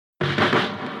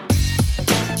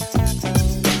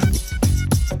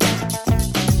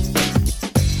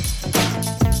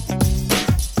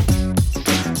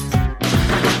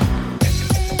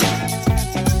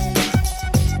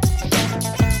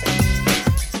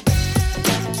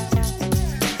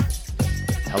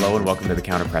Hello and welcome to the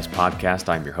Counterpress Podcast.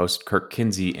 I'm your host, Kirk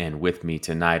Kinsey, and with me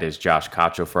tonight is Josh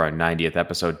Cacho for our 90th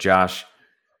episode. Josh,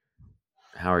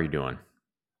 how are you doing?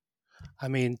 I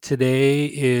mean, today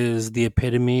is the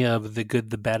epitome of the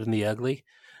good, the bad, and the ugly,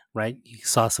 right? You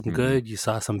saw some good, you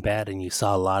saw some bad, and you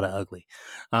saw a lot of ugly.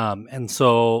 And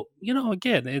so,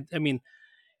 again,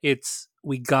 it's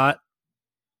we got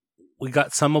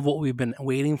some of what we've been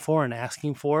waiting for and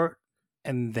asking for,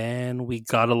 and then we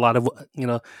got a lot of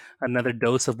another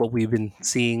dose of what we've been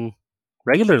seeing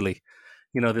regularly,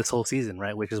 this whole season,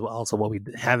 right? Which is also what we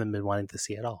haven't been wanting to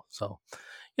see at all. So,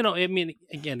 again,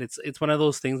 it's one of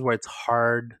those things where it's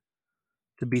hard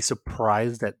to be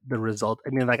surprised at the result. I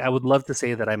mean, like I would love to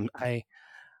say that I'm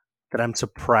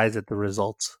surprised at the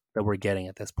results that we're getting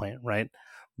at this point, right?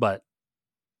 But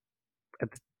at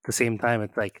the same time,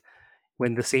 it's like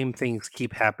when the same things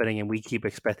keep happening and we keep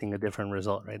expecting a different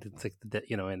result, right? It's like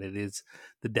and it is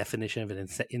the definition of an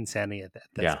insanity at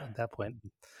that point.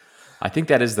 I think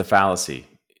that is the fallacy.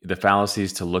 The fallacy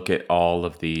is to look at all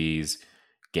of these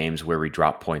games where we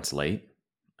drop points late,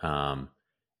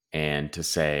 and to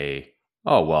say,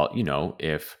 oh well,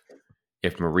 if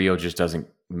Murillo just doesn't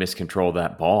miscontrol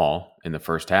that ball in the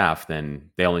first half, then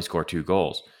they only score 2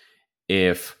 goals.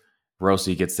 If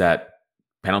Rossi gets that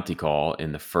penalty call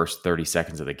in the first 30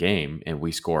 seconds of the game and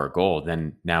we score a goal,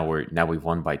 then now we've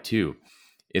won by 2.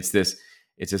 It's this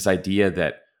idea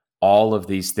that all of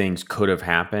these things could have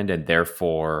happened and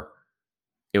therefore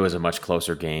it was a much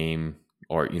closer game,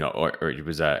 or it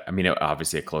was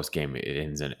obviously a close game.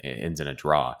 It ends in a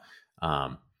draw.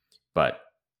 But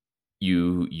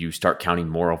you start counting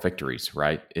moral victories,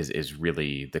 right? Is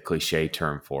really the cliche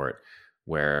term for it,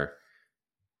 where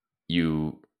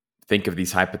you think of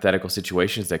these hypothetical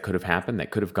situations that could have happened,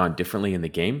 that could have gone differently in the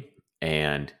game,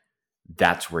 and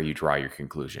that's where you draw your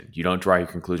conclusion. You don't draw your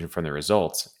conclusion from the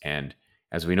results. And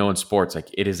as we know in sports, like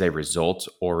it is a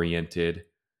results-oriented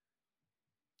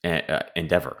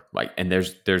endeavor. Like, and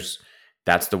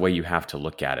that's the way you have to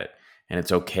look at it. And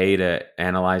it's okay to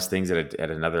analyze things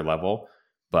at another level,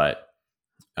 but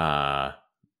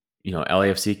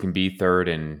LAFC can be third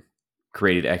in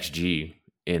created XG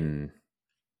in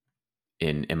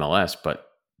MLS, but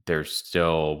they're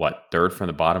still third from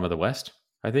the bottom of the West,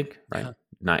 I think, right?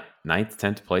 Yeah. Ninth,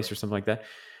 10th place or something like that.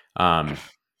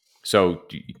 So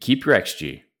keep your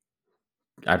XG.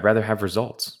 I'd rather have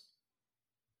results.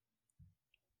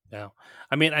 Yeah.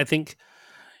 I mean, I think,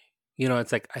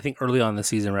 it's like, I think early on in the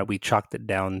season, right, we chalked it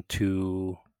down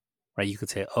to, right, you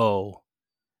could say, oh,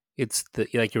 it's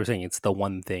like you were saying, it's the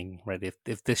one thing, right?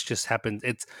 If this just happens, I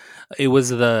think it was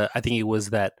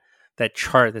that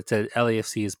chart that said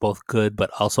LAFC is both good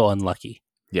but also unlucky.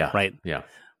 Yeah. Right. Yeah.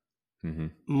 Mm-hmm.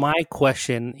 My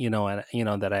question,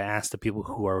 that I asked the people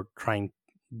who are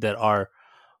that are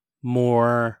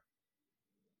more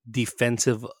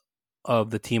defensive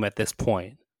of the team at this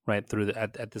point, right?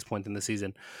 At this point in the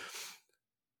season,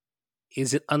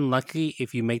 is it unlucky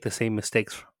if you make the same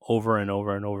mistakes over and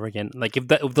over and over again? Like if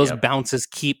those bounces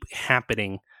keep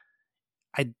happening,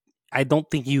 I don't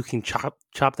think you can chop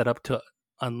that up to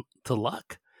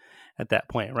luck at that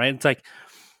point, right? It's like,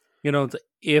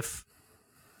 if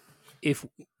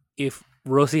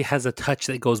Rossi has a touch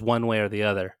that goes one way or the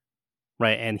other,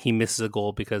 right, and he misses a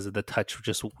goal because of the touch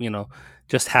just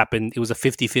happened, it was a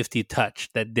 50-50 touch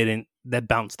that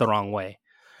bounced the wrong way,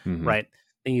 mm-hmm. right?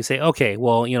 And you say, okay,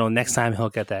 well, next time he'll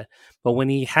get that. But when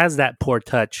he has that poor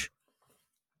touch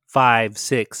 5,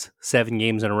 6, 7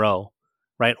 games in a row,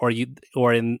 right? Or in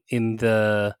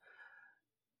the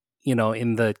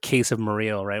in the case of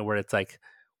Murillo, right, where it's like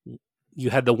you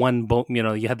had the one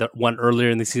earlier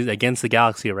in the season against the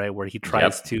Galaxy, right, where he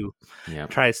tries to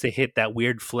hit that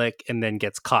weird flick and then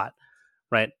gets caught,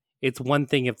 right? It's one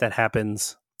thing if that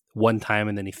happens one time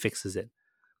and then he fixes it.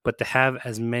 But to have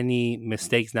as many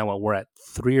mistakes now, we're at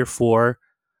 3 or 4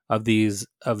 of these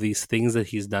things that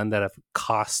he's done that have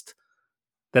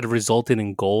resulted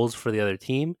in goals for the other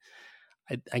team.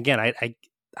 I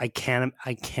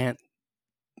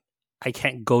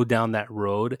can't go down that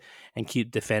road and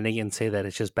keep defending and say that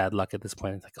it's just bad luck at this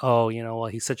point. It's like, oh, well,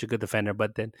 he's such a good defender,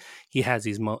 but then he has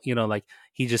these, like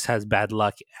he just has bad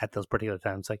luck at those particular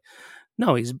times. Like,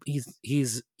 no,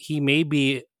 he may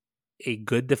be a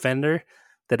good defender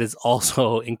that is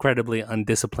also incredibly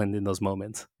undisciplined in those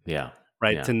moments. Yeah.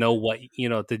 Right. Yeah. To know what,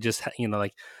 to just,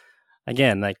 like,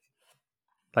 again, like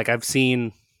I've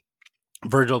seen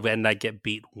Virgil van Dijk get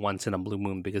beat once in a blue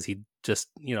moon because he just,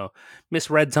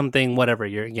 misread something, whatever.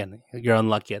 You're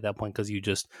unlucky at that point because you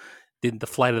just did the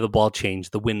flight of the ball change,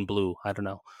 the wind blew. I don't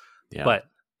know. Yeah. But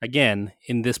again,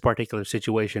 in this particular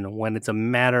situation, when it's a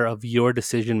matter of your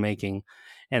decision making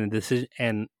and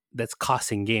that's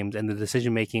costing games, and the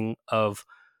decision making of,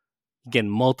 again,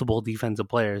 multiple defensive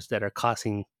players that are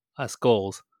costing us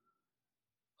goals.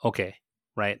 Okay,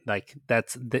 right? Like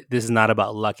this is not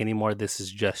about luck anymore. This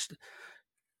is just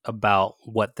about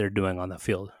what they're doing on the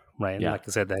field, right? And Yeah. like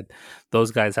I said, that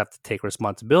those guys have to take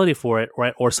responsibility for it,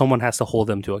 right? Or someone has to hold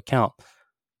them to account.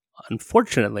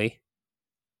 Unfortunately,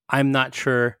 I'm not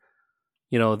sure,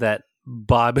 that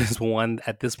Bob is one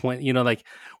at this point. Like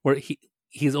where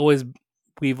he's always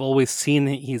we've always seen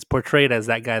he's portrayed as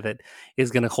that guy that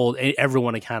is going to hold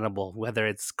everyone accountable, whether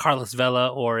it's Carlos Vela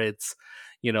or it's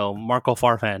Marco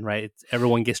Farfan, right?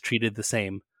 Everyone gets treated the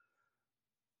same.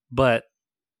 But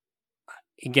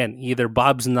again, either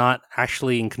Bob's not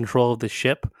actually in control of the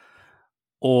ship,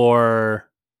 or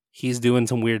he's doing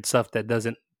some weird stuff that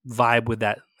doesn't vibe with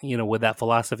that, with that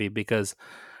philosophy, because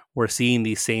we're seeing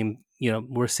these same,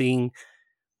 we're seeing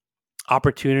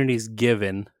opportunities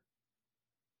given,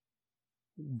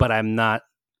 but I'm not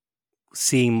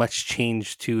seeing much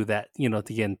change to that,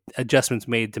 again, adjustments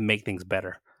made to make things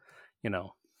better,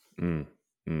 Mm,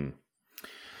 mm.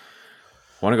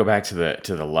 I want to go back to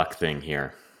the luck thing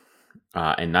here,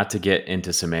 and not to get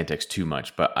into semantics too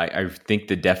much, but I think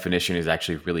the definition is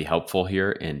actually really helpful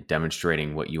here in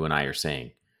demonstrating what you and I are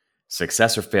saying.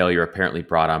 Success or failure apparently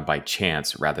brought on by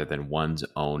chance rather than one's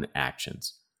own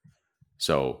actions.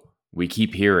 So we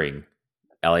keep hearing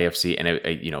LAFC, and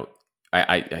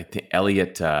I think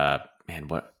Elliot,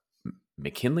 what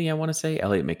McKinley, I want to say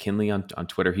Elliot McKinley on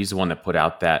Twitter. He's the one that put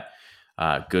out that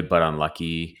good but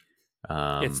unlucky.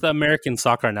 It's the American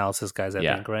soccer analysis guys, I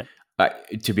think, right?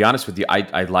 To be honest with you,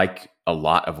 I like a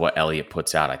lot of what Elliot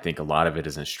puts out. I think a lot of it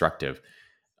is instructive.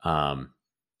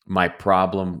 My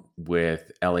problem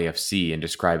with LAFC and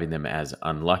describing them as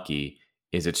unlucky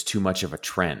is it's too much of a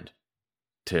trend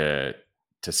to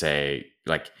say,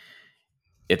 like,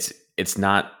 it's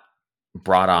not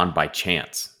brought on by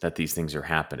chance that these things are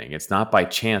happening. It's not by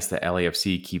chance that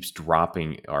LAFC keeps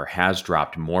dropping or has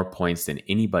dropped more points than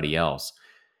anybody else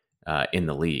in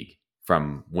the league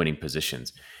from winning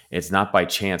positions. It's not by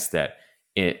chance that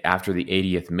after the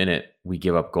 80th minute we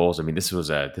give up goals. I mean, this is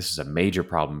a major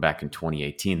problem back in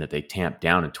 2018 that they tamped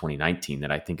down in 2019.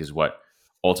 That I think is what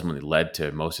ultimately led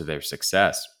to most of their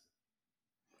success.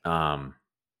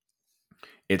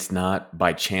 It's not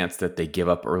by chance that they give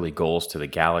up early goals to the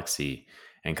Galaxy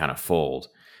and kind of fold.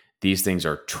 These things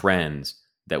are trends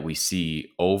that we see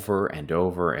over and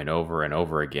over and over and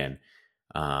over again.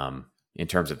 In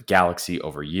terms of Galaxy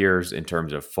over years, in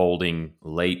terms of folding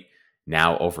late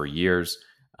now over years,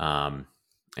 and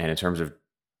in terms of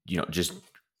just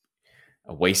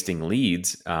wasting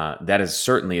leads, that is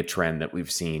certainly a trend that we've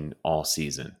seen all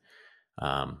season.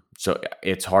 So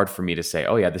it's hard for me to say,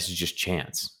 oh yeah, this is just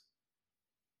chance,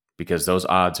 because those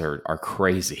odds are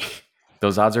crazy.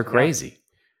 Those odds are crazy. Yeah.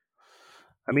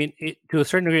 I mean, to a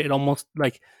certain degree, it almost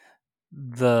like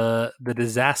the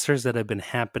disasters that have been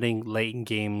happening late in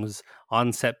games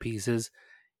on set pieces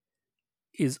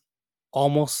is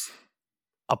almost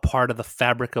a part of the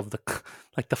fabric of the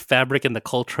fabric and the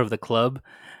culture of the club,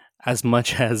 as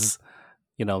much as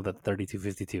the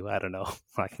 32-52. I don't know,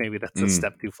 like maybe that's a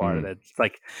step too far. That's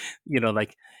like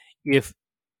if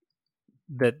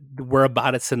that we're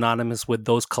about as synonymous with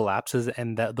those collapses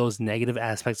and those negative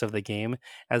aspects of the game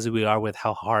as we are with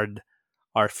how hard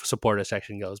our supporter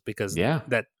section goes, because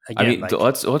that again, I mean,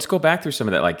 let's go back through some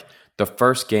of that. Like the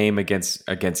first game against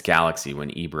Galaxy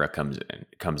when Ibra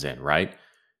comes in, right?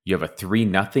 You have a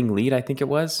 3-0 lead, I think it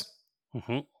was,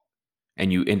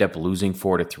 and you end up losing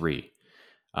 4-3.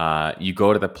 You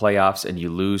go to the playoffs and you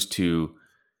lose to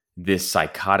this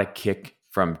psychotic kick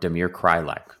from Damir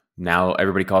Krylak. Now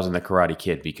everybody calls him the Karate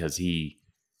Kid because he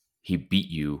beat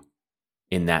you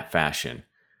in that fashion.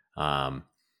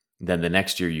 Then the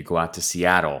next year you go out to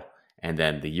Seattle, and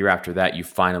then the year after that you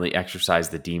finally exercise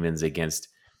the demons against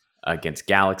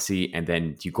Galaxy, and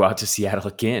then you go out to Seattle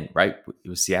again, right? It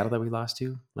was Seattle that we lost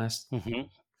to last year.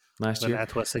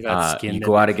 You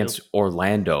go out against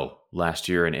Orlando last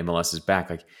year, and MLS is back.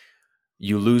 Like,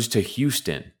 you lose to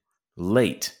Houston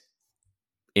late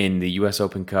in the U.S.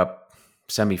 Open Cup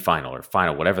semifinal or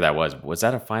final, whatever that was. Was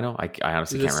that a final? I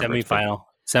honestly can't remember.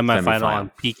 Semifinal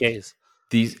on PKs.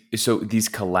 These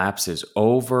collapses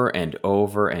over and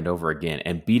over and over again,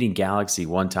 and beating Galaxy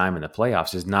one time in the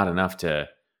playoffs is not enough to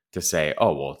say,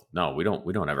 oh well, no, we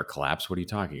don't ever collapse. What are you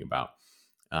talking about?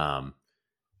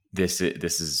 This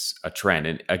is a trend,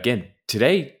 and again,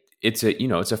 today it's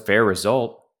a fair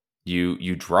result.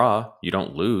 You draw, you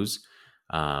don't lose,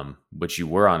 but you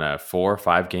were on a 4 or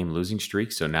 5 game losing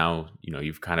streak. So now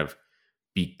you've kind of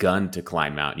begun to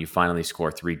climb out. You finally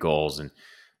score 3 goals, and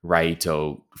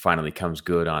Raito finally comes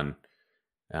good on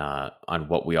on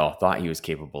what we all thought he was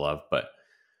capable of. But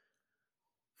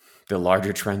the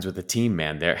larger trends with the team,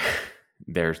 man,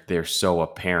 they're so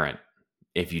apparent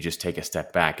if you just take a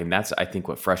step back. And that's, I think,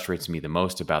 what frustrates me the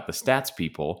most about the stats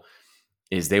people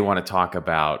is they want to talk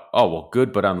about, oh, well,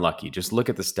 good but unlucky. Just look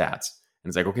at the stats. And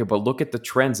it's like, okay, but look at the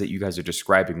trends that you guys are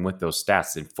describing with those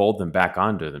stats and fold them back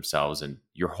onto themselves, and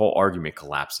your whole argument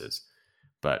collapses.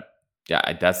 But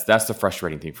yeah, that's the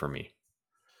frustrating thing for me.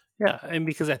 Yeah, and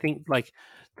because I think like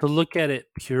to look at it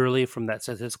purely from that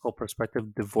statistical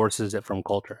perspective divorces it from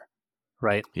culture,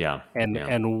 right? Yeah, yeah.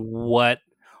 And what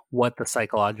the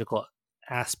psychological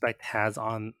aspect has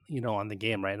on on the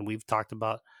game, right? And we've talked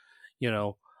about you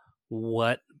know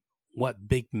what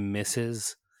big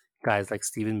misses guys like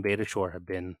Steven Betashore have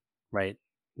been, right?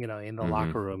 In the Hmm.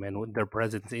 locker room and with their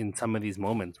presence in some of these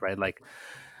moments, right? Like,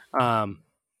 um,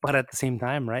 but at the same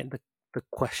time, right? The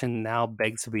question now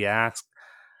begs to be asked,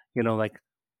 like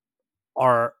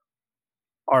are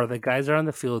the guys that are on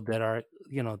the field that are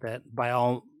that by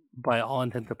all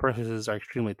intents and purposes are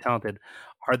extremely talented,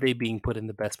 are they being put in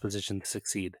the best position to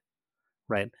succeed,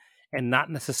 right? And not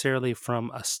necessarily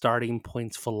from a starting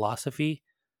points philosophy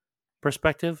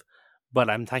perspective, but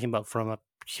I'm talking about from a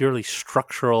purely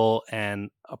structural and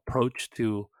approach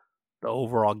to the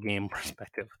overall game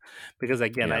perspective. Because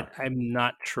again, Yeah. I'm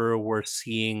not sure we're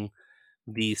seeing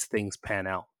these things pan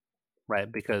out, right?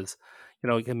 Because I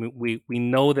mean, we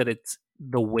know that it's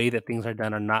the way that things are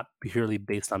done are not purely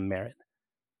based on merit,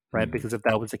 right? Hmm. Because if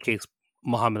that was the case,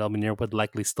 Mohamed El Munir would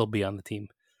likely still be on the team,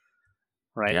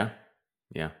 right? Yeah.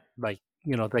 Yeah. Like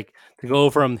like to go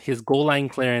from his goal line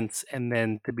clearance and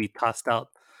then to be tossed out,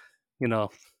 you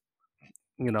know,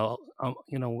 you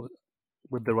know,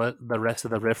 with the rest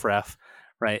of the riffraff,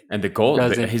 right? And the goal,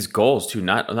 Doesn't his goals too,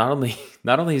 not only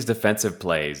not only his defensive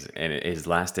plays and his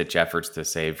last ditch efforts to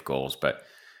save goals, but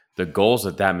the goals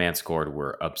that man scored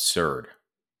were absurd.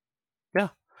 yeah,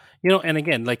 and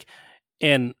again, like,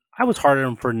 and I was hard on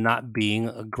him for not being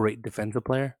a great defensive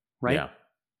player, right? Yeah.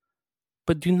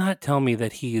 But do not tell me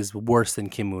that he is worse than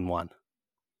Kim Moon Wan,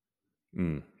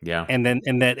 Yeah. and that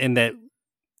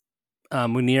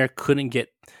Munir couldn't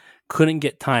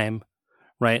get time,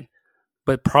 right?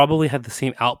 But probably had the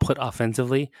same output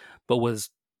offensively, but was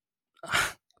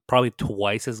probably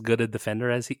twice as good a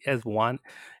defender as Kim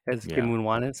Yeah. Moon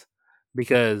Wan is,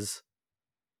 because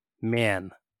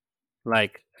man,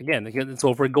 like again,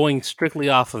 so if we're going strictly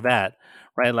off of that,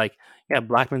 right? Like, yeah,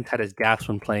 Blackman's had his gaps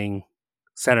when playing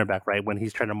center back, right? When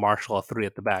he's trying to marshal a three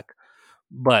at the back,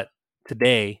 but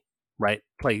today, right,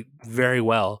 play very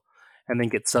well, and then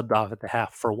get subbed off at the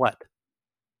half for what,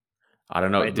 I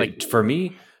don't know. right? Like, For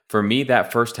me,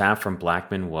 that first half from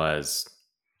Blackman was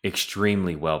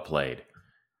extremely well played.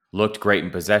 Looked great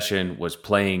in possession, was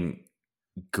playing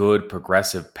good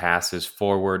progressive passes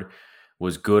forward,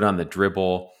 was good on the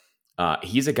dribble.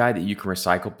 He's a guy that you can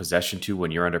recycle possession to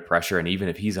when you're under pressure, and even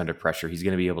if he's under pressure, he's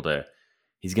going to be able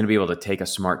to take a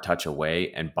smart touch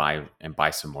away and buy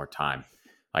some more time.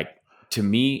 Like, to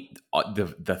me,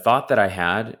 the thought that I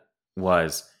had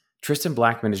was Tristan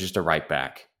Blackman is just a right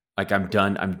back. Like, I'm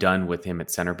done with him at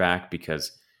center back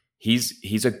because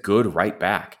he's a good right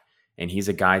back, and he's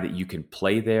a guy that you can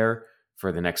play there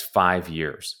for the next 5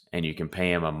 years, and you can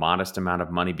pay him a modest amount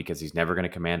of money because he's never going to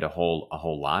command a whole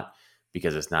lot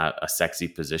because it's not a sexy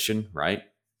position, right?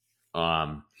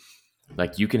 Um,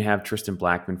 like, you can have Tristan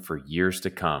Blackman for years to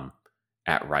come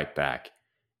at right back,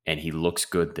 and he looks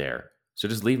good there. So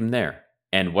just leave him there.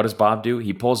 And what does Bob do?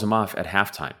 He pulls him off at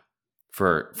halftime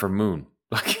for Moon.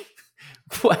 Like,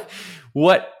 what?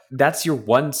 What? That's your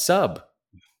one sub,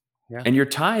 yeah. and you're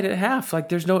tied at half. Like,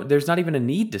 there's not even a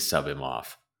need to sub him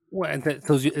off. Well, and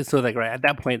so like right at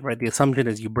that point, right, the assumption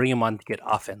is you bring him on to get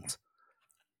offense.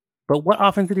 But what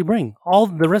offense did he bring? All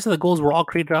the rest of the goals were all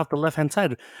created off the left hand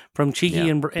side from Cheeky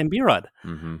Yeah. and B-Rod,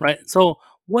 Hmm. right? So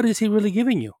what is he really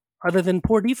giving you other than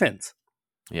poor defense?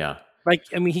 Yeah. Like,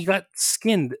 I mean, he got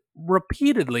skinned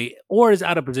repeatedly, or is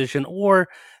out of position, or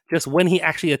just when he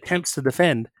actually attempts to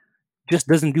defend, just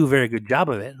doesn't do a very good job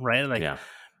of it, right? Like, Yeah.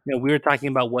 we were talking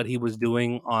about what he was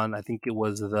doing on, I think it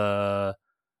was the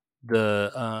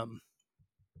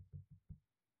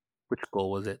which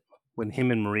goal was it when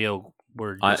him and Murillo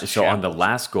were just So on the shambles.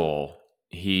 last goal,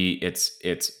 it's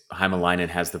Heimalainen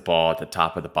has the ball at the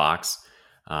top of the box.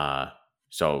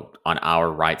 So on our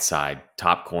right side,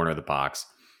 top corner of the box,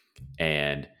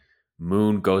 and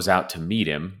Moon goes out to meet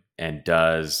him and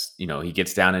does, he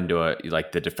gets down into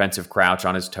like the defensive crouch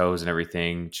on his toes and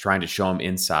everything, trying to show him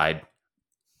inside,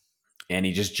 and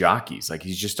he just jockeys, like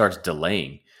he just starts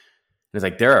delaying. And it's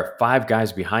like, there are five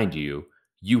guys behind you.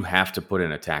 You have to put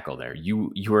in a tackle there.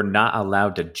 You are not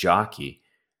allowed to jockey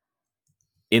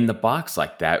in the box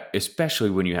like that, especially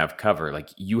when you have cover, like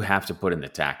you have to put in the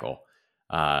tackle.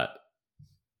 Uh,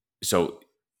 so,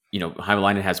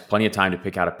 Heimelainen has plenty of time to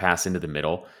pick out a pass into the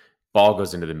middle. Ball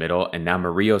goes into the middle, and now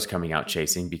Murillo's coming out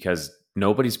chasing because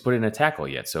nobody's put in a tackle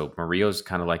yet. So Murillo's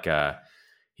kind of like a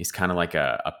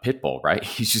pit bull, right?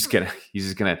 He's just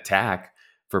gonna attack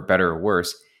for better or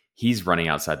worse. He's running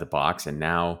outside the box, and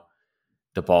now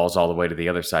the ball's all the way to the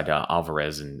other side to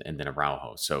Alvarez and then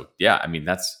Araujo. So yeah, I mean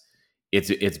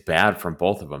it's bad from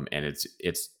both of them, and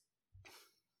it's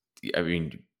I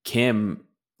mean Kim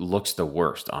looks the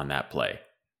worst on that play,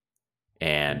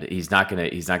 and he's not gonna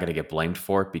get blamed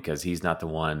for it because he's not the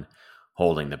one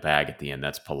holding the bag at the end.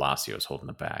 That's Palacios holding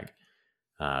the bag,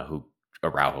 who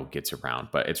Araujo gets around,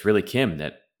 but it's really Kim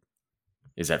that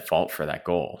is at fault for that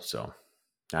goal. So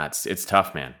it's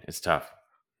tough, man. It's tough.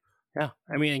 Yeah,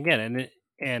 I mean, again,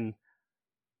 and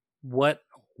what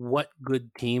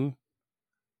good team,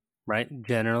 right?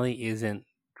 Generally isn't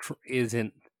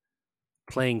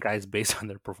playing guys based on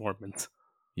their performance,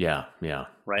 Yeah, yeah.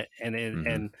 right? And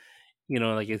Hmm.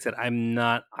 like I said, I'm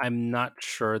not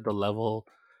sure the level,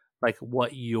 like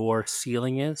what your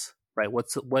ceiling is, right? What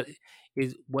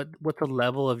the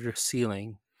level of your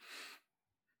ceiling,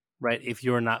 right? If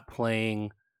you're not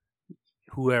playing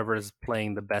whoever is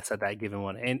playing the best at that given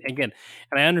one. And again,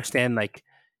 and I understand like,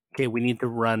 okay, we need to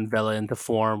run Vela into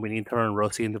form, we need to run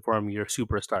Rossi into form, you're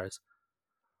superstars.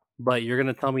 But you're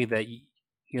gonna tell me that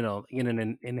in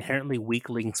an inherently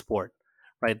weakling sport,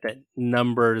 right? That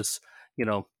numbers, you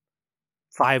know,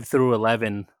 5 through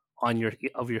 11 on your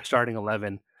starting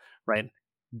 11, right?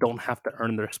 Don't have to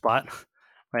earn their spot,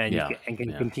 right? And Yeah, can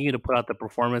yeah, continue to put out the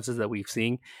performances that we've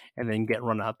seen, and then get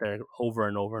run out there over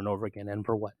and over and over again, and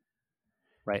for what,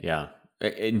 right? yeah.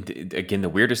 And again, the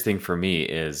weirdest thing for me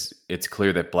is it's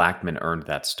clear that Blackman earned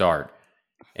that start,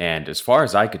 and as far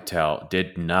as I could tell,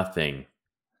 did nothing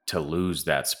to lose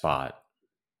that spot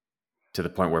to the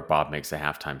point where Bob makes a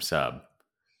halftime sub.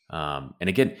 And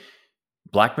again,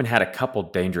 Blackman had a couple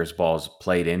dangerous balls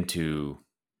played into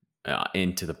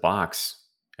the box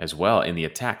as well in the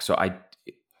attack. So I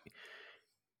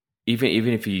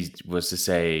even if he was to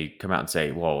say come out and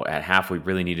say, well, at half we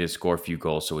really needed to score a few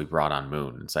goals, so we brought on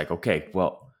Moon. It's like, okay,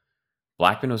 well,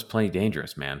 Blackman was plenty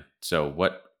dangerous, man. So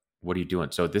what are you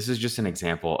doing? So this is just an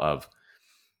example of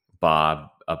Bob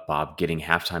getting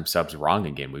halftime subs wrong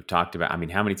again. We've talked about. I mean,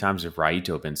 how many times have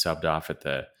Raito been subbed off at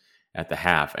the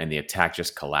half and the attack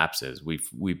just collapses?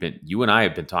 We've been you and I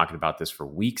have been talking about this for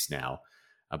weeks now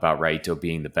about Raito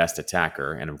being the best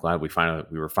attacker, and I'm glad we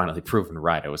were finally proven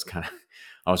right. I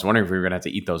was wondering if we were going to have to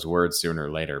eat those words sooner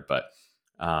or later, but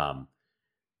um,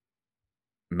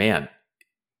 man,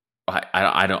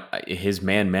 I don't. His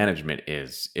man management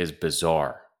is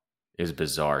bizarre. Is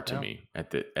bizarre to Yeah. me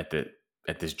at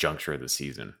this juncture of the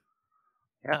season.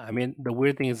 Yeah, I mean, the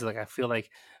weird thing is like I feel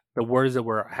like the words that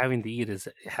we're having to eat is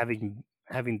having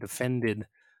defended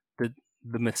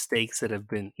the mistakes that have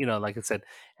been, like I said,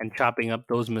 and chopping up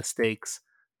those mistakes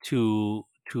to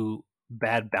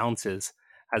bad bounces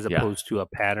as Yeah, opposed to a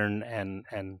pattern and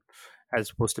as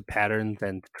opposed to patterns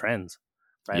and trends,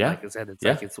 right? yeah, Like I said, it's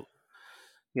yeah, like it's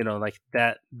like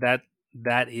that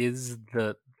is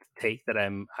the take that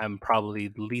I'm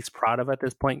probably least proud of at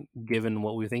this point, given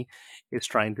what we think is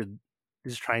trying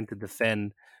to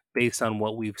defend based on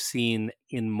what we've seen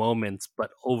in moments,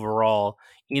 but overall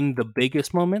in the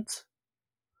biggest moments,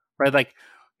 right? Like,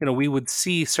 we would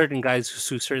see certain guys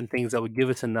who do certain things that would give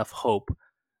us enough hope,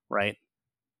 right?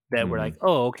 That we're hmm like,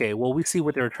 oh, okay, well, we see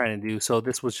what they were trying to do, so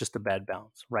this was just a bad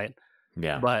bounce, right?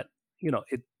 yeah, But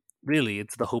it really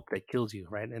it's the hope that kills you,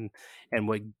 right? And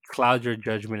what clouds your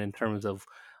judgment in terms of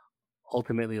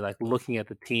ultimately like looking at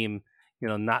the team,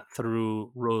 not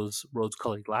through rose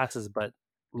colored glasses, but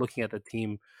looking at the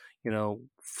team,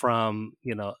 from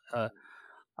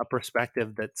a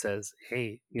perspective that says,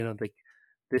 hey, like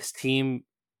this team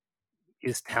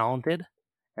is talented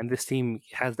and this team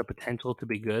has the potential to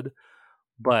be good,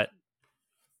 but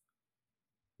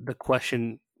the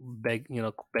question begs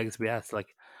to be asked,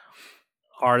 like,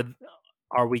 are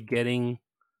are we getting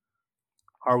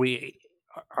are we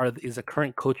are is the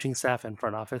current coaching staff and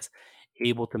front office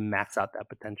able to max out that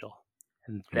potential?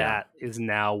 And yeah, that is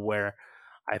now where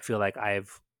I feel like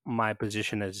my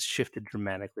position has shifted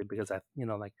dramatically, because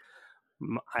like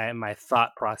my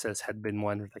thought process had been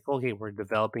one like, okay, we're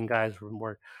developing guys,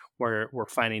 we're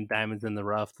finding diamonds in the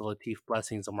rough, the Latif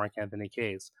Blessings, the Mark Anthony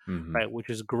K's, hmm right, which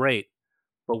is great.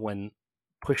 But when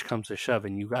push comes to shove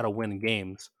and you got to win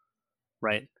games,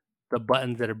 right? The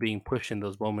buttons that are being pushed in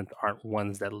those moments aren't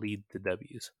ones that lead to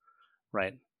W's,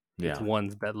 right? It's yeah,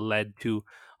 ones that led to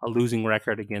a losing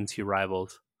record against your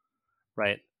rivals,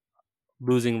 right?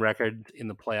 losing record in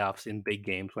the playoffs in big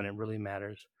games when it really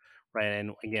matters, right?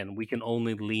 And again, we can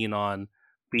only lean on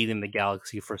beating the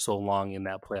Galaxy for so long in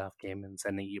that playoff game and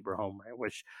sending Ibra home, right?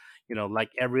 Which,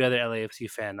 like every other LAFC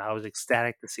fan, I was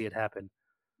ecstatic to see it happen.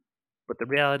 But the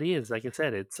reality is, like I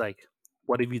said, it's like,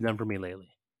 what have you done for me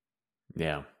lately?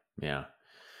 Yeah, yeah.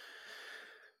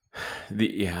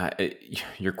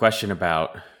 Your question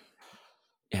about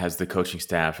has the coaching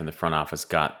staff and the front office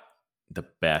got the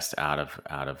best out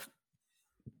of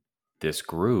this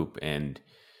group, and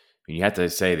you have to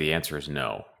say the answer is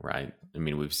no, right? I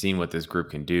mean, we've seen what this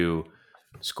group can do: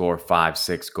 score 5,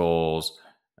 6 goals,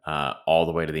 all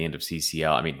the way to the end of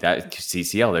CCL. I mean, that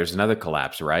CCL, there's another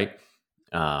collapse, right?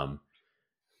 Um,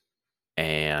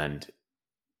 and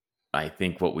I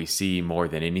think what we see more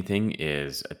than anything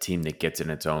is a team that gets in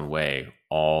its own way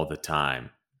all the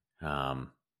time.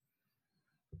 Um,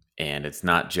 and it's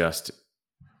not just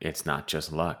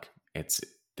luck. It's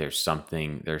there's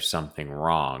something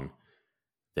wrong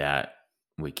that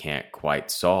we can't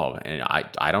quite solve. And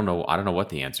I don't know what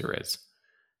the answer is.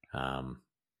 Um,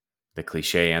 the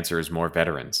cliche answer is more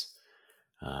veterans.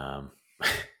 Um,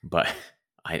 but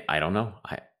I don't know.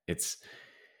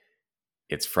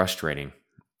 It's frustrating.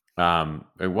 I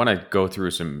want to go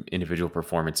through some individual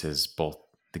performances, both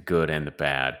the good and the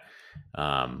bad.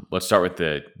 Let's start with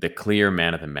the clear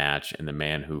man of the match and the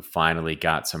man who finally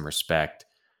got some respect.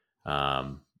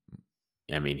 Um,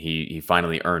 I mean, he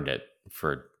finally earned it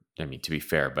for. I mean, to be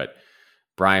fair, but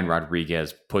Brian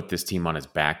Rodriguez put this team on his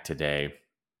back today.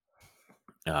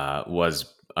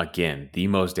 Was again the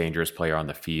most dangerous player on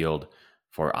the field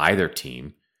for either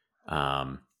team,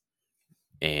 um,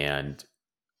 and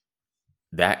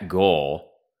that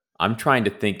goal. I'm trying to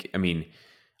think. I mean,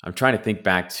 I'm trying to think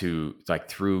back to like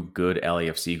through good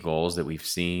LAFC goals that we've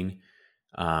seen.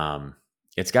 Um,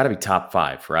 it's got to be top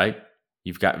five, right?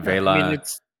 You've got Yeah, I mean, Vela.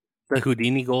 it's the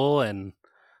Houdini goal and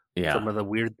Yeah, some of the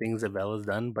weird things that Vela's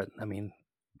done, but I mean,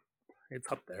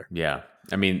 it's up there. yeah.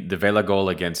 I mean, the Vela goal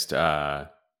against San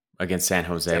San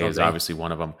Jose is Jose. obviously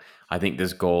one of them. I think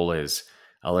this goal is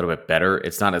a little bit better.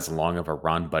 It's not as long of a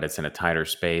run, but it's in a tighter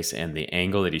space, and the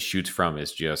angle that he shoots from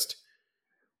is just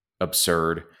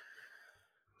absurd.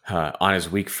 On his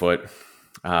weak foot,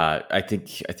 I think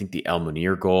the El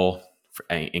Munir goal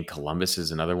in Columbus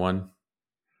is another one.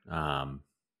 Um,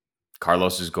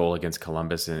 Carlos's goal against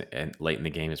Columbus and late in the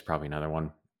game is probably another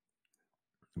one.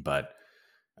 But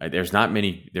there's not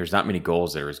many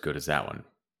goals that are as good as that one.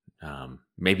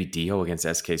 Maybe Dio against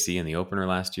SKC in the opener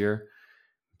last year,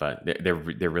 but there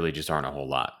really just aren't a whole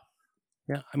lot.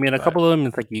 Yeah, I mean, a But couple of them.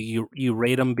 It's like you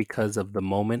rate them because of the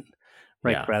moment,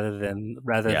 right? yeah, yeah, Rather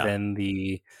than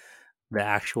the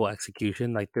actual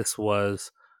execution. Like this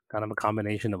was kind of a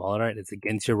combination of all right. It's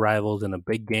against your rivals in a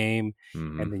big game,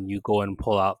 and hmm then you go and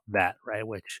pull out that right,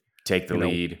 which take the you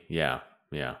know, lead. Yeah,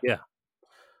 yeah, yeah.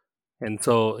 And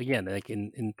so again, like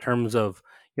in terms of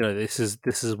this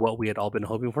is what we had all been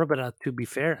hoping for. But to be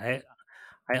fair,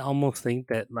 I almost think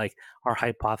that like our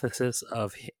hypothesis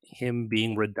of him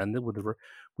being redundant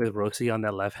with Rossi on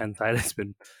that left hand side has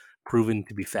been proven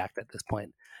to be fact at this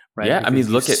point, right? yeah. I mean,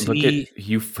 Because you look at see,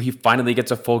 he finally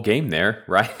gets a full game there,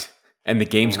 right? And the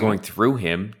game's Mhm. going through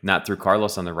him, not through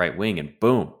Carlos on the right wing, and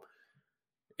boom,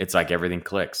 it's like everything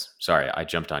clicks. Sorry, I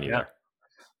jumped on you Yeah, there.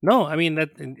 no, I mean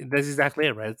that's exactly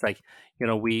it, right? It's like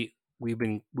we've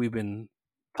been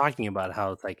talking about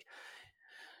how it's like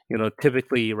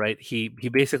typically, right? He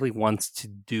basically wants to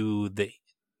do the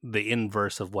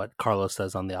inverse of what Carlos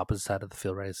does on the opposite side of the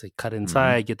field, right? It's like cut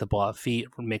hmm inside, get the ball at feet,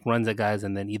 make runs at guys,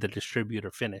 and then either distribute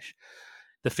or finish.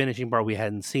 The finishing part we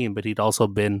hadn't seen, but he'd also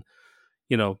been,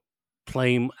 you know,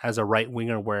 playing as a right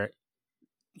winger where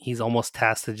he's almost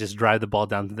tasked to just drive the ball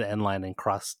down to the end line and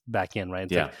cross back in, right?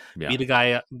 It's like Yeah, yeah.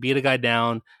 beat a guy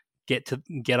down, get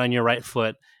on your right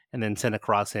foot, and then send a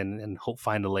cross in and hope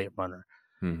find a late runner,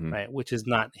 hmm right? Which is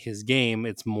not his game.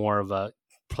 It's more of a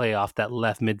play off that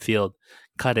left midfield,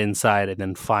 cut inside, and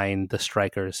then find the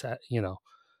strikers,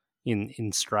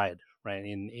 in stride, right?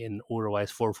 In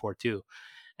Uruguay's 4-4-2.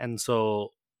 And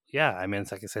so, yeah, I mean,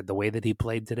 it's like I said, the way that he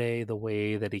played today, the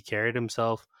way that he carried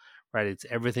himself, right? It's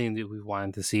everything that we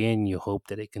wanted to see, and you hope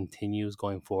that it continues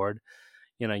going forward.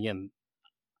 Again,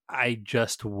 I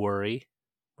just worry,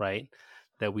 right,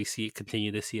 that we see a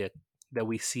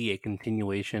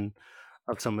continuation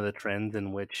of some of the trends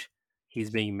in which he's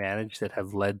being managed that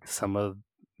have led to some of,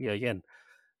 again,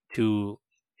 to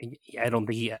I don't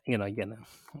think he, again,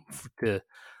 to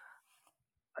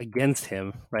against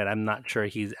him, right? I'm not sure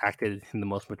he's acted in the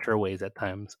most mature ways at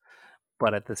times.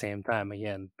 But at the same time,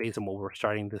 again, based on what we're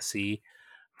starting to see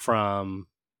from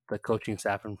the coaching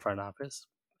staff and front office,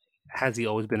 has he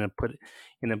always been put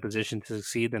in a position to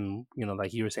succeed? And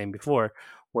like you were saying before,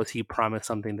 was he promised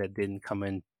something that didn't come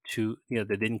into that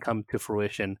didn't come to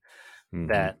fruition, Hmm.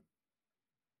 that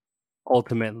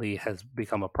ultimately has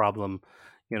become a problem,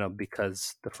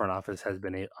 because the front office has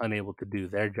been unable to do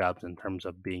their jobs in terms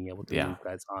of being able to Yeah. move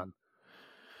guys on.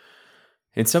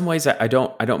 In some ways, I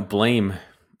don't blame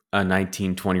a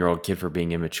 19, 20-year-old kid for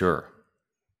being immature.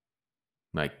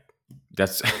 Like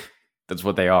that's that's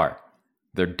what they are.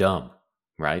 They're dumb,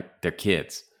 right? They're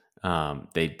kids.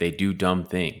 They do dumb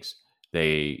things.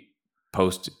 They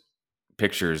post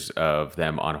pictures of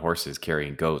them on horses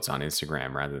carrying goats on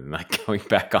Instagram rather than like going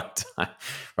back on time,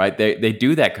 right? They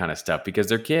do that kind of stuff because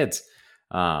they're kids,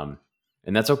 and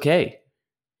that's okay.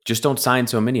 Just don't sign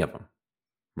so many of them,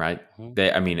 right?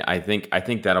 Mhm. I mean, I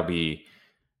think that'll be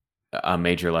a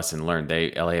major lesson learned.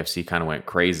 LAFC kind of went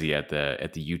crazy at the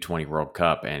U20 World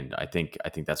Cup, and I think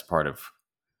that's part of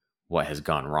what has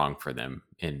gone wrong for them.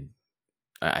 And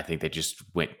I think they just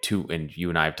went too. And you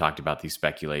and I have talked about these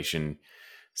speculation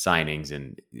signings,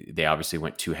 and they obviously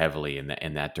went too heavily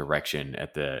in that direction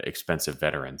at the expense of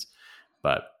veterans.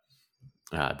 But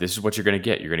this is what you're going to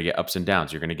get. You're going to get ups and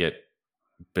downs. You're going to get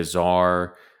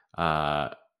bizarre, uh,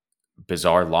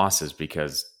 bizarre losses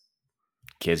because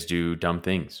kids do dumb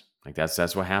things. Like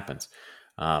that's what happens.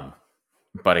 Um,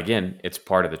 but again, it's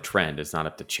part of the trend. It's not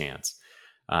up to chance.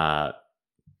 Uh,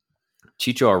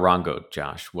 Chicho Arango,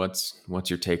 Josh, what's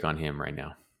your take on him right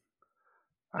now?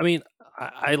 I mean,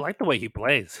 I like the way he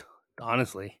plays,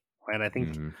 honestly. And I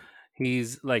think Hmm.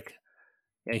 he's like,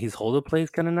 yeah, his holder plays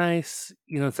kind of nice.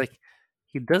 It's like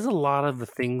he does a lot of the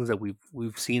things that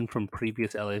we've seen from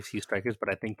previous LAFC strikers, but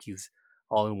I think he's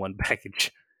all in one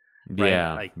package, right?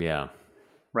 Yeah, Like, yeah,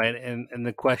 right, and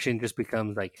the question just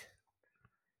becomes like,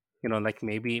 like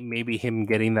maybe him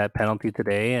getting that penalty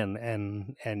today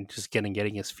and just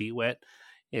getting his feet wet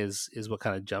is what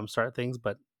kind of jumpstart things.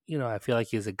 But I feel like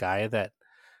he's a guy that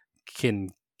can,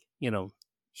 you know,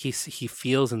 he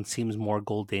feels and seems more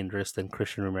goal dangerous than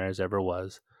Christian Ramirez ever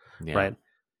was, yeah. right?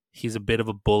 He's a bit of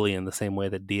a bully in the same way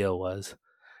that Dio was,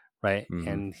 right? Hmm.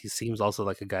 And he seems also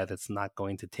like a guy that's not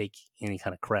going to take any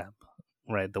kind of crap,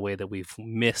 right? The way that we've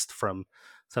missed from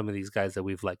some of these guys that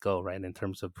we've let go, right? In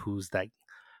terms of who's that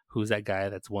guy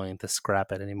that's willing to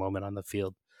scrap at any moment on the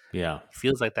field. Yeah, He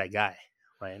feels like that guy,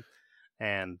 right?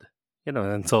 And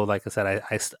and so like I said,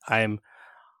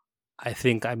 I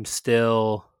think I'm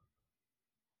still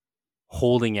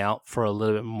holding out for a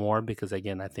little bit more because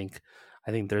again, I think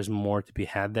there's more to be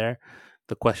had there.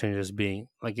 The question is just being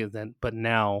like is then, but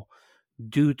now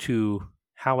due to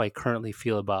how I currently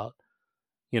feel about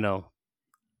you know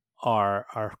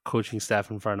our coaching staff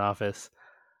and front office,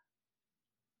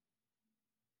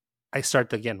 I start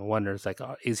to again wonder, it's like,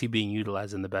 is he being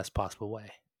utilized in the best possible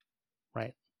way?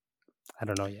 Right? I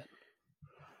don't know yet.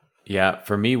 yeah.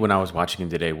 For me, when I was watching him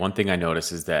today, one thing I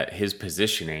noticed is that his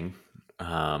positioning,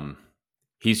 um,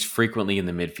 he's frequently in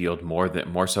the midfield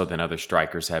more so than other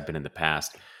strikers have been in the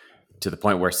past, to the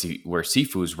point where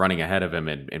Sifu's running ahead of him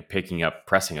and picking up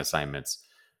pressing assignments.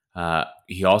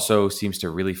 He also seems to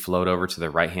really float over to the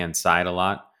right hand side a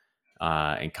lot,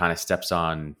 and kind of steps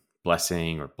on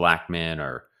Blessing or Blackman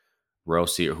or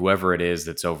Rossi or whoever it is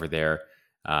that's over there.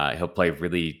 He'll play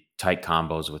really tight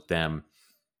combos with them.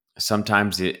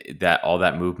 Sometimes that all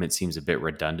that movement seems a bit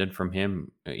redundant from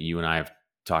him. You and I have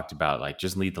talked about like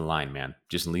just lead the line, man.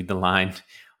 Just lead the line,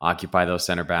 occupy those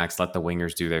center backs, let the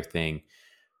wingers do their thing.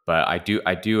 But I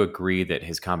do agree that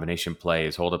his combination play,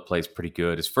 his hold up play is pretty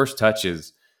good. His first touch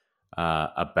is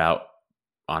about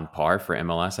on par for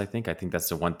MLS. I think that's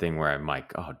the one thing where I'm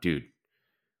like, oh, dude,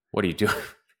 what are you doing?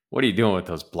 What are you doing with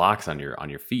those blocks on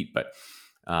your feet? But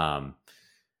um,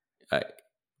 I,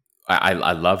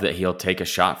 I love that he'll take a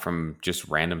shot from just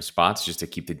random spots just to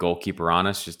keep the goalkeeper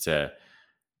honest. Just to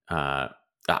uh,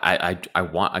 I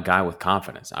want a guy with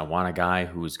confidence. I want a guy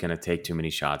who's going to take too many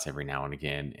shots every now and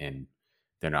again, and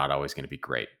they're not always going to be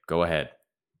great. Go ahead.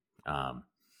 Um,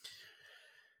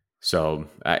 so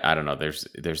I don't know. There's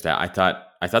that. I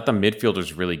thought the midfield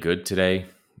was really good today.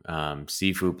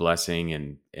 Sifu, Blessing,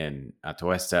 and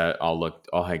Atuesta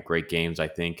all had great games. I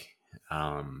think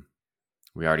um,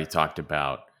 we already talked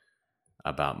about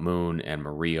Moon and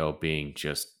Murillo being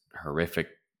just horrific.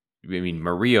 I mean,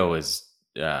 Murillo is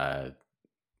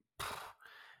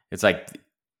it's like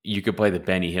you could play the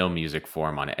Benny Hill music for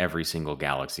him on every single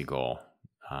Galaxy goal.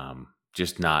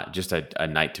 Just a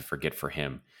night to forget for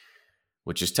him,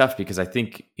 which is tough because I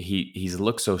think he's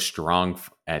looked so strong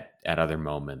at other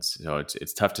moments. So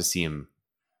it's tough to see him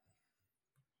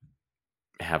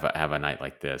have a night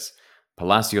like this.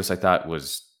 Palacios, I thought,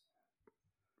 was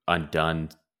undone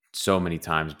so many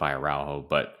times by Araujo,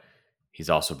 but he's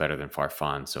also better than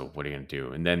Farfan. So what are you going to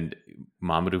do? And then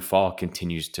Mamadou Fall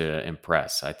continues to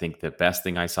impress. I think the best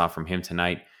thing I saw from him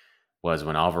tonight was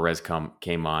when Alvarez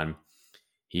came on.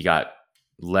 He got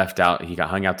left out. He got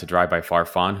hung out to dry by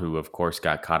Farfan, who of course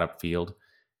got caught up field,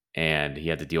 and he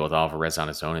had to deal with Alvarez on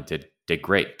his own. And did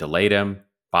great. Delayed him,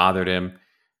 bothered him,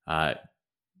 uh,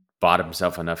 bought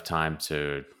himself enough time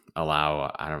to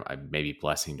allow maybe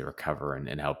Blessing to recover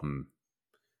and help him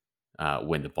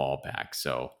win the ball back.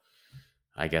 So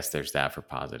I guess there's that for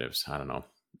positives. I don't know.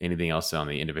 Anything else on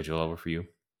the individual level for you?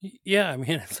 Yeah, I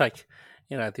mean, it's like,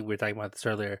 I think we were talking about this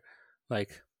earlier.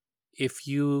 Like, if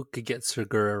you could get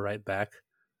Segura right back,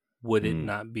 would it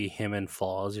not be him and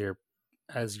Fall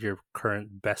as your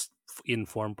current best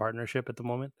informed partnership at the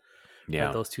moment? Yeah.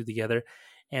 Right, those two together,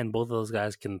 and both of those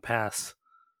guys can pass,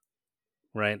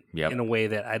 right? Yep. In a way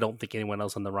that I don't think anyone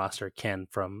else on the roster can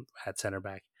from at center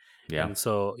back. Yeah. And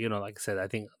so, like I said, I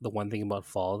think the one thing about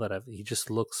Fall that he just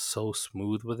looks so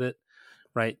smooth with it,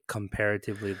 right?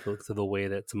 Comparatively to the way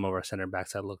that some of our center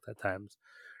backs had looked at times,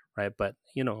 right? But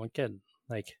again,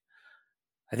 like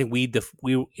I think we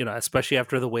especially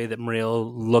after the way that Murillo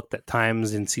looked at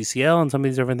times in CCL and some of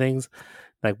these different things,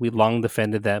 like we long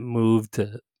defended that move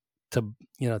to to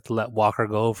let Walker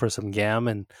go for some gam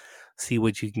and see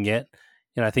what you can get.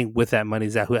 I think with that money,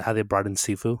 is that how they brought in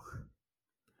Sifu?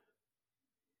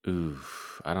 Ooh,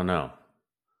 I don't know.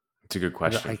 It's a good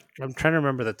question. I'm trying to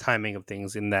remember the timing of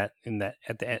things in that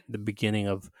at the beginning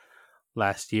of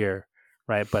last year,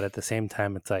 right? But at the same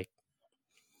time, it's like,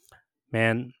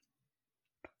 man,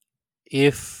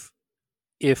 if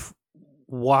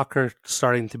Walker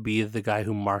starting to be the guy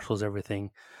who marshals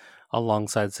everything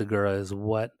alongside Segura is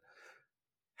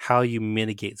how you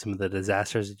mitigate some of the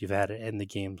disasters that you've had in the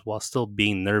games while still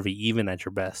being nervy, even at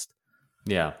your best.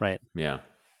 Yeah. Right. Yeah.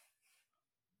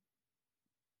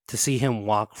 To see him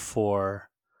walk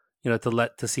for,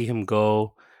 to see him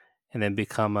go and then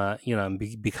become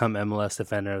become MLS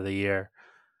Defender of the Year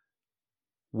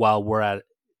while we're at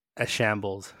a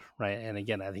shambles, right? And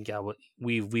again, I think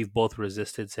we've both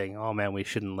resisted saying, "Oh man, we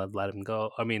shouldn't let him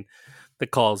go." I mean, the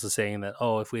calls are saying that,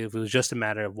 "Oh, if it was just a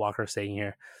matter of Walker staying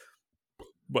here,"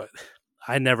 but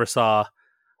I never saw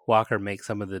Walker make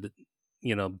some of the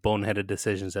boneheaded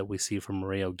decisions that we see from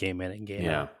Murillo game in and game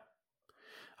out.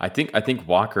 I think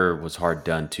Walker was hard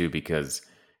done too because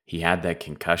he had that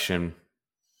concussion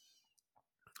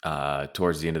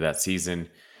towards the end of that season,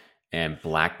 and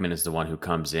Blackman is the one who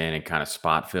comes in and kind of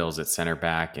spot fills at center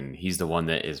back, and he's the one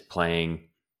that is playing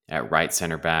at right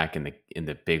center back in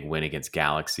the big win against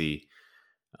Galaxy.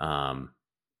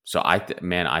 So I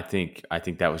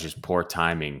think that was just poor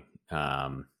timing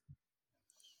for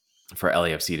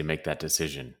LAFC to make that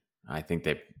decision. I think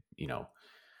they,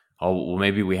 oh well,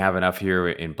 maybe we have enough here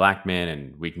in Blackman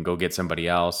and we can go get somebody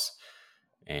else.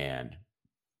 And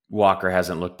Walker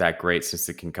hasn't looked that great since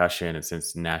the concussion and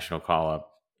since the national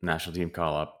team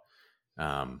call up.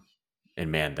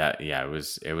 And man, it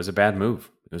was a bad move.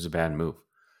 It was a bad move.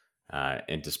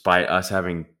 And despite us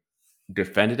having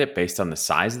defended it based on the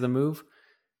size of the move,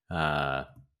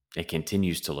 it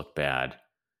continues to look bad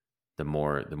the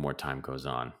more time goes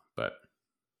on. But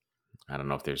I don't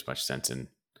know if there's much sense in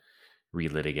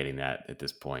relitigating that at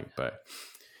this point. But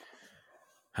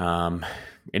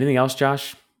anything else,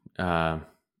 Josh? I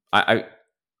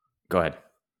go ahead.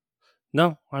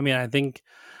 No, I mean, I think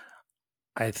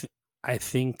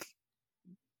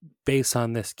based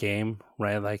on this game,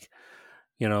 right? Like,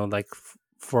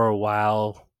 for a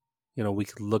while, we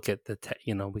could look at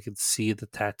we could see the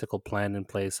tactical plan in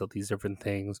place of these different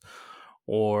things,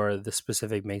 or the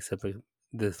specific makes of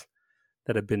this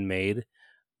that have been made.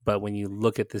 But when you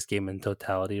look at this game in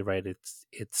totality, right,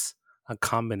 it's a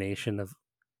combination of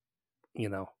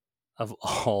of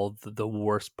all the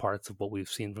worst parts of what we've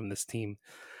seen from this team,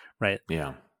 right?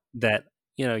 Yeah. That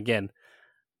again,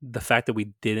 the fact that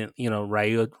we didn't,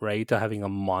 Raito having a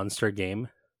monster game,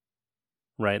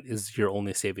 right, is your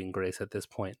only saving grace at this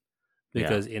point.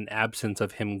 Because in absence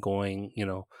of him going,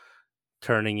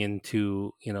 turning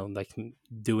into, like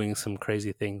doing some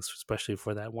crazy things, especially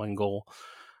for that one goal,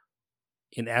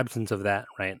 in absence of that,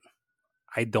 right,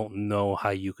 I don't know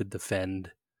how you could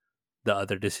defend the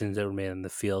other decisions that were made in the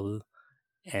field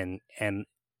and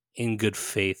in good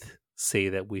faith say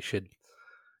that we should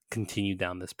continue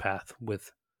down this path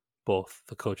with both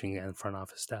the coaching and front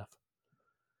office staff.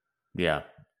 Yeah.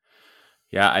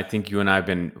 Yeah, I think you and I have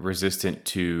been resistant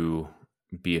to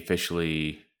be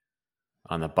officially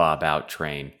on the Bob out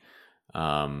train.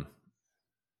 I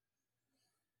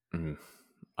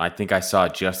think I saw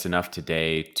just enough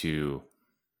today to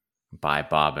buy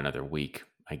Bob another week,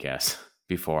 I guess,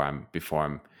 before I'm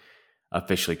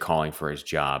officially calling for his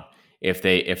job. if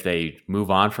they move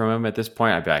on from him at this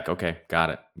point, I'd be like, okay, got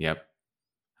it. Yep.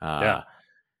 Yeah.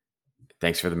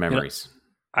 Thanks for the You know, memories.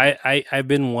 I've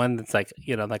been one that's like,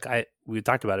 like we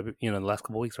talked about it, the last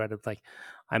couple of weeks, right? It's like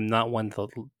I'm not one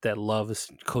that loves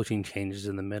coaching changes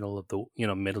in the middle of the,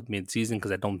 mid season,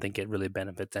 because I don't think it really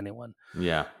benefits anyone,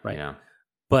 Yeah, right? yeah,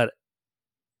 But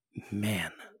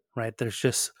man, right? There's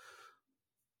just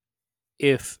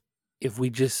if if we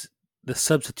just the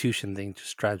substitution thing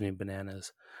just drives me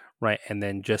bananas, right? And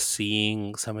then just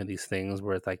seeing some of these things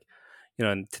where it's like,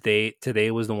 and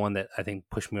today was the one that I think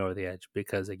pushed me over the edge,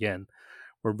 because again,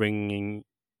 we're bringing,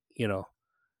 you know,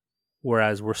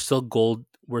 whereas we're still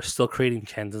creating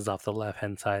chances off the left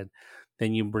hand side.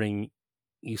 Then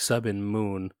you sub in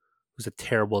Moon, who's a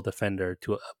terrible defender,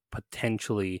 to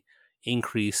potentially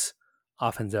increase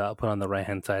offensive output on the right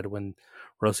hand side when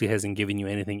Rossi hasn't given you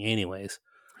anything anyways.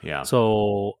 yeah,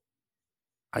 So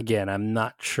again, I'm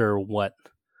not sure what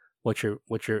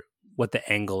the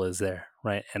angle is there,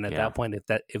 right? And at yeah, that point,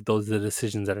 if those are the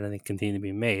decisions that are going to continue to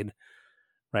be made,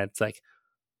 right? It's like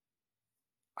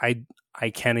I I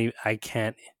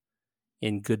can't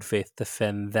in good faith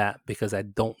defend that, because I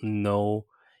don't know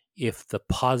if the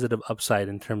positive upside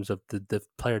in terms of the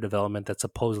player development that's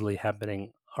supposedly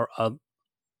happening or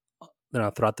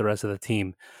throughout the rest of the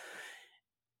team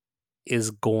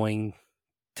is going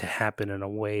to happen in a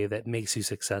way that makes you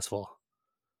successful.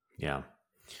 yeah.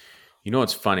 You know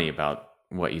what's funny about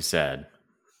what you said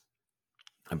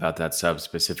about that sub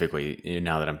specifically,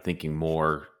 now that I'm thinking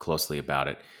more closely about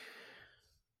it?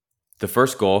 The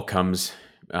first goal comes,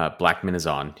 Blackman is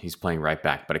on. He's playing right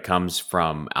back, but it comes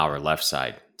from our left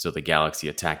side. So the Galaxy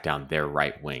attack down their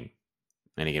right wing.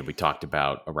 And again, we talked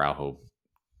about Araujo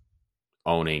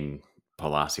owning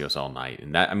Palacios all night.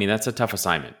 And that's a tough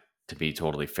assignment, to be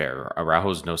totally fair.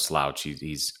 Araujo's no slouch.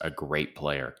 He's a great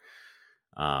player.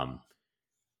 Um,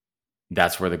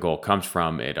 that's where the goal comes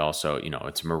from. It also,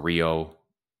 it's Murillo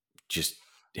just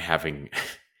having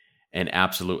an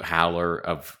absolute howler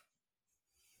of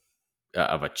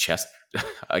a chest,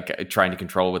 like trying to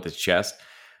control with his chest.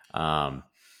 Um,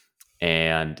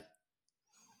 and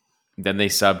then they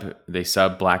sub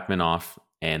Blackman off,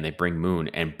 and they bring Moon,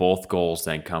 and both goals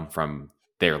then come from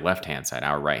their left hand side,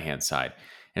 our right hand side.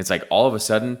 And it's like all of a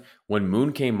sudden, when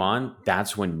Moon came on,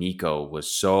 that's when Nico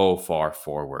was so far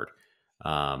forward.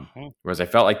 Mhm. Whereas I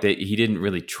felt like he didn't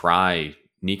really try.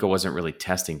 Nico wasn't really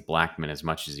testing Blackman as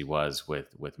much as he was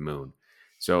with Moon.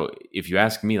 So if you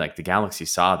ask me, like the Galaxy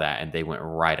saw that and they went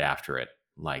right after it,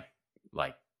 like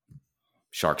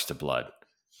sharks to blood.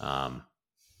 Um,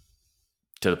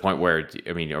 to the point where,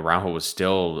 I mean, Araujo was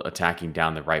still attacking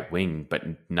down the right wing, but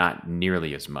not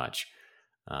nearly as much.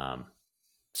 Um,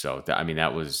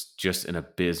 that was just an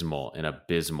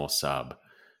abysmal sub.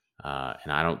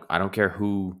 And I don't care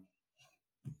who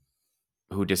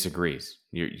disagrees.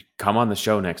 You come on the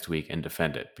show next week and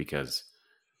defend it, because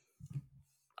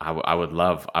I would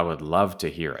love to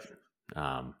hear it.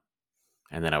 And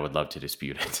then I would love to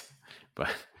dispute it. But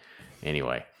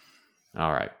anyway,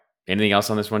 all right. Anything else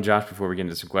on this one, Josh, before we get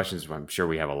into some questions? I'm sure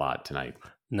we have a lot tonight.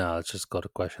 No, let's just go to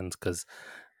questions, because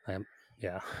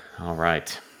yeah. All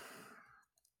right.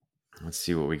 Let's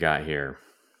see what we got here.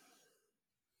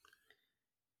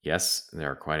 Yes,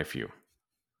 there are quite a few.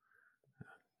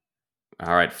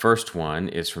 All right. First one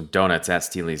is from Donuts at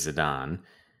Steely Zidane.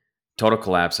 Total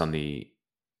collapse on the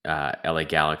LA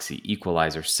Galaxy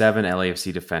equalizer. 7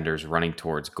 LAFC defenders running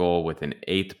towards goal with an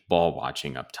 8th ball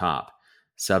watching up top.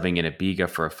 Subbing in Abiga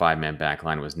for a 5-man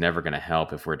backline was never going to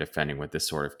help if we're defending with this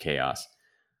sort of chaos.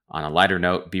 On a lighter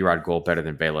note, B-Rod goal better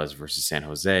than Velez versus San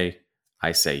Jose?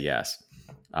 I say yes.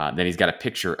 Then he's got a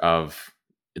picture of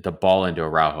the ball into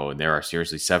Araujo, and there are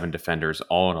seriously 7 defenders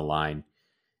all in a line,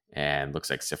 and looks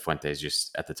like Cifuentes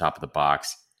just at the top of the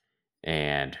box.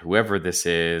 And whoever this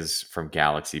is from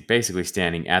Galaxy basically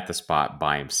standing at the spot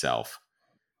by himself.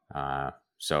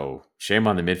 So shame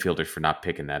on the midfielders for not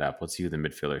picking that up. Let's see who the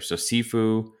midfielders. So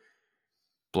Sifu,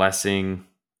 Blessing,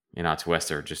 and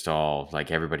Atuesta are just all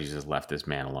like, everybody's just left this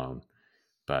man alone.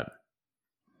 But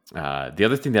the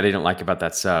other thing that I didn't like about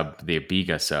that sub, the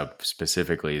Abiga sub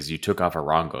specifically, is you took off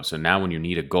Arango. So now when you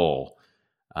need a goal,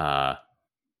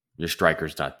 your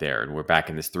striker's not there. And we're back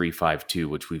in this 3-5-2,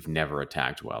 which we've never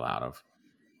attacked well out of.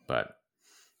 But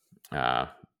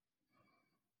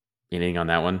anything on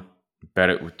that one?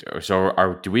 Better.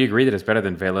 So do we agree that it's better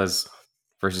than Velez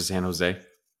versus San Jose?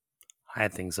 I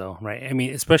think so, right? I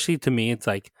mean, especially to me, it's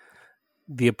like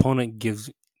the opponent gives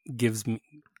me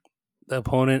the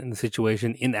opponent in the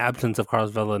situation, in absence of Carlos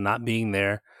Vela not being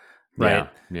there, right?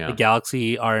 Yeah. The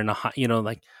Galaxy are in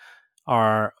a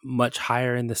are much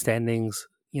higher in the standings,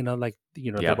 they're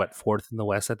Yep. fourth in the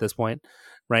West at this point,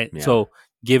 right? Yeah. So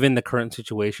given the current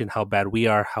situation, how bad we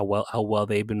are, how well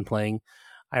they've been playing,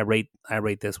 I rate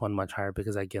this one much higher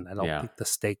because again, I don't Yeah. think the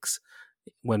stakes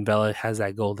when Vela has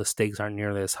that goal, the stakes aren't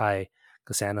nearly as high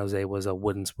because San Jose was a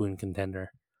wooden spoon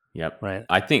contender, Yep. right?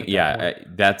 I think,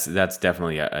 At that point, that's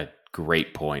definitely a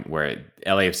great point where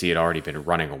LAFC had already been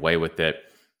running away with it.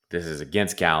 This is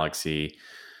against Galaxy.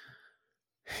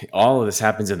 All of this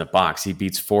happens in the box. He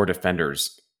beats 4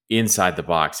 defenders inside the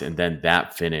box, and then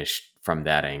that finish from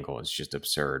that angle is just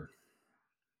absurd.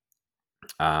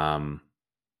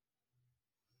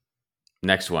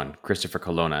 Next one, Christopher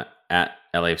Colonna at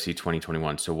LAFC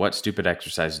 2021. So what stupid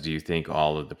exercises do you think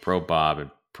all of the pro Bob and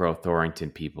pro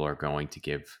Thorington people are going to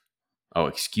give? Oh,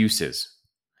 excuses.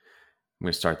 I'm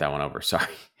going to start that one over.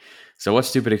 Sorry. So what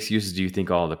stupid excuses do you think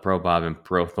all of the pro Bob and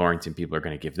pro Thorington people are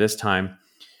going to give this time?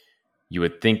 You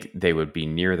would think they would be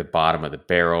near the bottom of the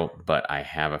barrel, but I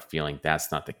have a feeling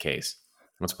that's not the case.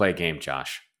 Let's play a game,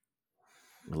 Josh.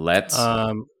 Let's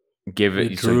give we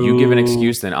it. So you give an drew.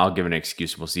 excuse, then I'll give an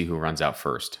excuse. We'll see who runs out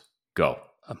first. Go.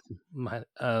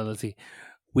 Let's see.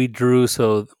 We drew,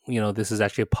 so this is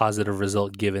actually a positive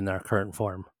result given our current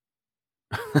form.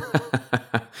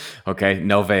 Okay,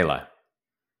 novela.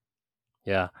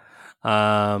 Yeah.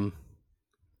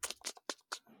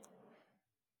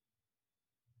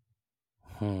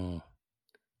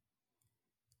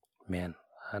 Man,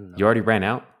 I don't know. You already ran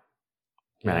out?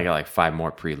 Man, Yeah. I got like 5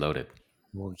 more preloaded.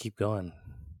 We'll keep going.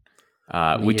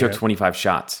 We took 25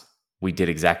 shots. We did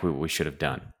exactly what we should have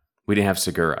done. We didn't have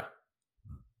Segura.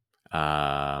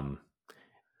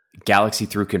 Galaxy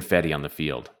threw confetti on the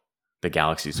field. The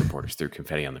Galaxy supporters threw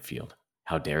confetti on the field.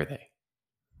 How dare they?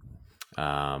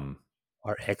 Our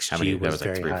XG how many? was, That was like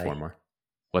very 3 high. or 4 more.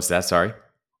 What's that? Sorry.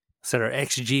 Said our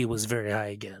XG was very high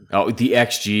again. Oh, the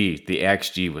XG. The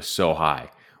XG was so high.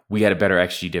 We had a better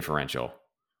XG differential.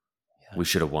 Yeah. We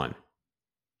should have won.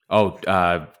 Oh,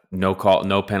 no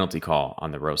penalty call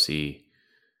on the Rossi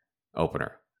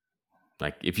opener.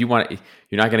 Like, if you want,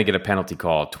 you're not going to get a penalty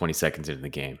call 20 seconds into the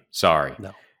game. Sorry.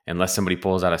 No. Unless somebody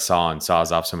pulls out a saw and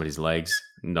saws off somebody's legs,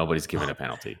 nobody's giving a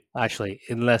penalty. Actually,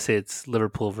 unless it's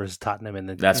Liverpool versus Tottenham in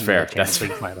the Champions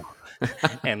League final.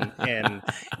 and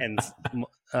what's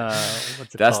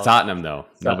it That's called? Tottenham, though.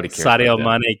 Nobody cares. Sadio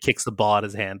Mane kicks the ball out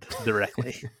of his hand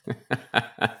directly.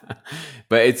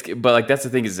 but like, that's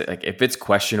the thing is, like, if it's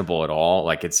questionable at all,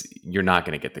 like, you're not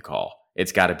going to get the call.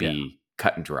 It's got to be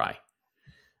cut and dry.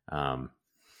 Am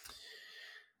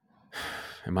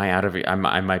I out of? I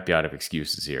might be out of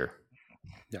excuses here.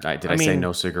 Yeah. Did I say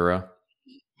no Segura?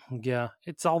 Yeah,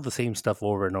 it's all the same stuff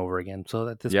over and over again. So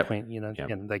at this point,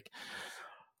 again, like,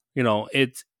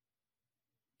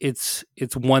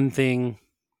 it's one thing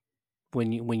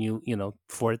when you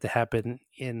for it to happen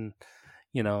in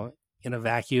a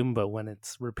vacuum, but when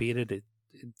it's repeated,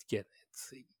 it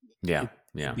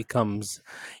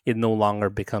no longer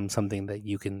becomes something that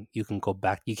you can go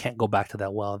back. You can't go back to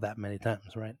that well that many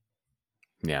times, right?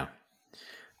 Yeah.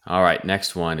 All right.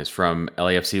 Next one is from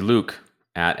LAFC Luke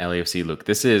at LAFC Luke.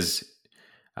 This is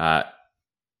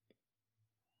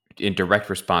in direct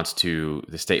response to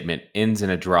the statement ends in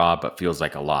a draw but feels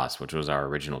like a loss, which was our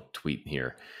original tweet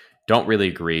here. Don't really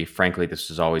agree. Frankly,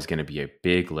 this is always going to be a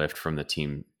big lift from the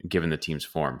team, given the team's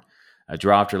form. A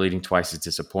draw after leading twice is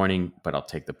disappointing, but I'll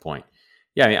take the point.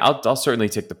 Yeah, I mean, I'll certainly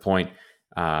take the point.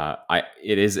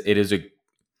 It is a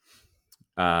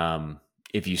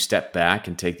if you step back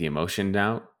and take the emotion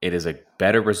out, it is a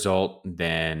better result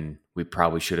than we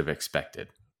probably should have expected,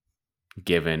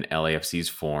 given LAFC's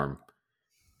form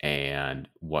and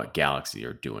what Galaxy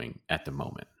are doing at the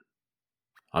moment.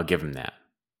 I'll give them that.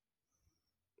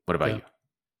 What about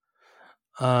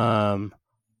you?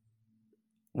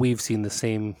 We've seen the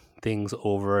same things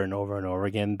over and over and over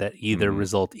again that either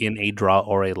result in a draw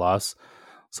or a loss.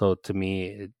 So to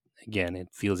me, it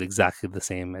feels exactly the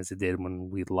same as it did when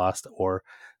we lost or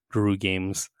drew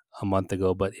games a month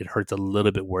ago, but it hurts a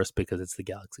little bit worse because it's the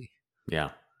Galaxy. Yeah.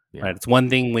 Right. It's one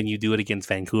thing when you do it against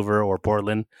Vancouver or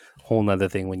Portland, whole nother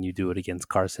thing when you do it against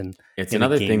Carson. It's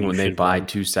another thing when they buy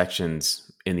 2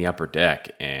 sections in the upper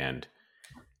deck and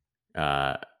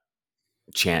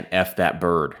chant F that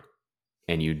bird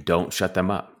and you don't shut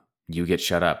them up. You get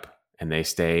shut up and they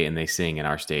stay and they sing in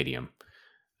our stadium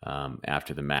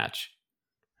after the match.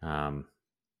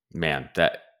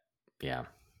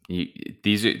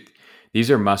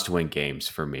 These are must-win games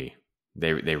for me.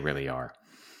 They really are.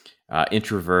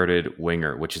 Introverted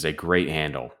winger, which is a great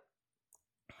handle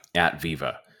at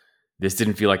Viva. This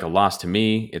didn't feel like a loss to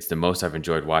me. It's the most I've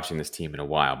enjoyed watching this team in a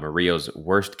while. Murillo's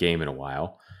worst game in a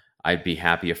while. I'd be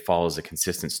happy if Fall is a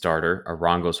consistent starter.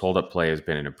 Arango's hold-up play has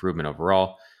been an improvement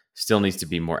overall. Still needs to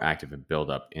be more active in build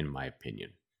up, in my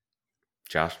opinion.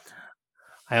 Josh,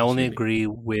 I only excuse me.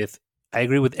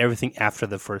 agree with everything after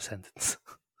the first sentence.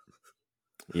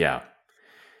 Yeah,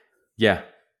 yeah,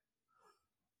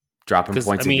 dropping Because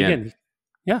I points mean, again. again,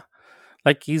 yeah,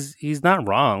 like he's not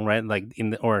wrong, right? Like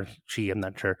or she, I'm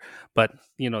not sure, but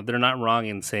they're not wrong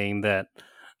in saying that,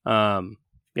 um,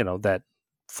 that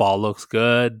Fall looks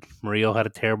good. Murillo had a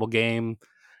terrible game,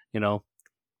 you know,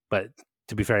 but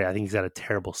to be fair, I think he's had a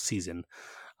terrible season.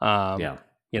 Um, Yeah,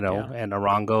 yeah. and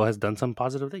Arango has done some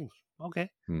positive things. Okay,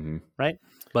 Mm-hmm. right,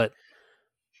 but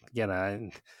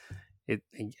it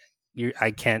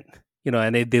I can't,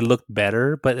 and they look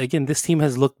better, but again, this team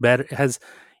has looked better, has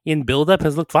in build up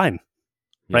has looked fine,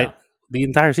 Yeah, right, the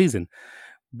entire season.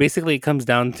 Basically, it comes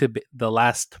down to the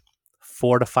last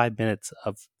 4 to 5 minutes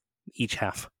of each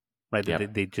half, right? That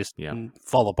yep, they just yeah.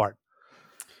 fall apart.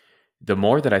 The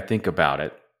more that I think about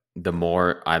it, the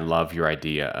more I love your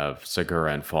idea of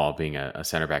Segura and Fall being a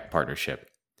center back partnership.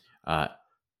 Uh,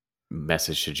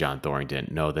 Message to John Thorrington: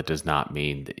 no, that does not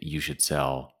mean that you should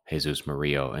sell Jesus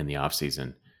Murillo in the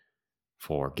offseason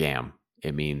for GAM.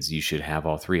 It means you should have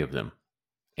all three of them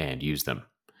and use them.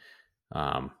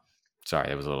 Um, Sorry,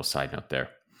 that was a little side note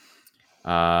there.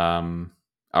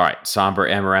 All right, Somber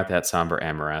Amarath at Somber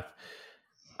Amarath.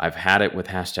 I've had it with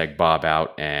hashtag Bob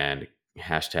out and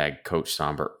hashtag Coach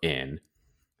Somber in.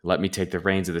 Let me take the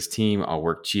reins of this team. I'll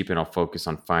work cheap and I'll focus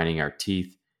on finding our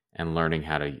teeth and learning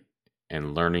how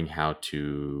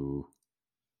to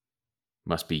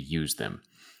must be use them.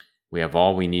 We have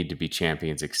all we need to be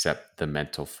champions except the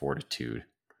mental fortitude.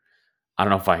 I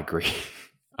don't know if I agree.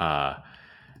 Uh,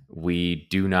 we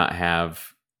do not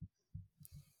have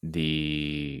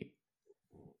the.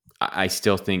 I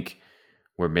still think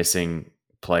we're missing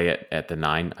play at the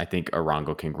 9. I think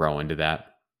Arango can grow into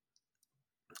that.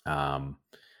 Um,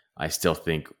 I still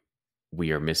think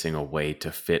we are missing a way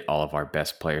to fit all of our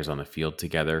best players on the field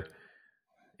together.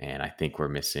 And I think we're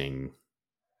missing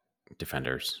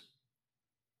defenders.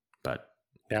 But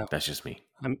Yeah, that's just me.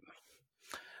 I'm,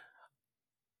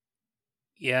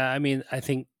 yeah. I mean, I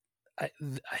think I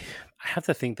have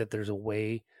to think that there's a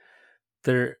way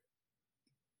there.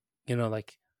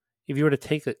 Like if you were to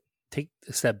take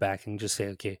a step back and just say,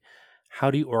 okay,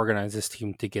 how do you organize this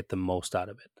team to get the most out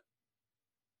of it?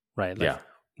 Right? Yeah. Like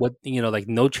what like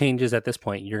no changes at this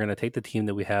point. You're going to take the team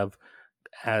that we have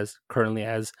as currently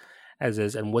as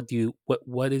is, and what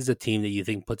is the team that you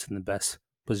think puts in the best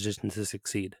position to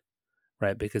succeed,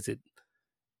 right? Because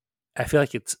I feel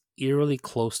like it's eerily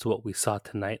close to what we saw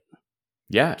tonight,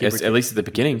 Yeah. give or It's at take a least at few the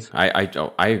beginning. pieces,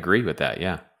 I agree with that.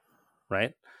 Yeah.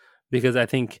 right? Because I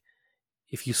think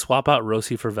if you swap out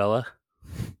Rossi for Vela,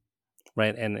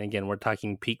 right, and again we're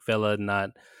talking peak Vela, not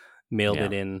mailed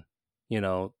it Yeah. in, you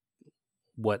know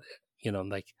what,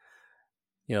 like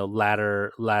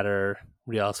ladder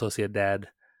Real Sociedad,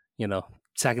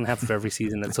 second half of every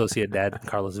season at Sociedad,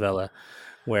 Carlos Vela,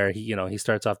 where he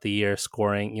starts off the year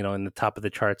scoring, in the top of the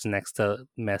charts next to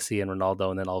Messi and Ronaldo,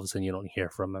 and then all of a sudden you don't hear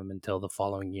from him until the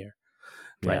following year,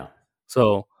 right? Yeah.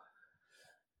 So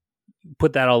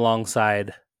put that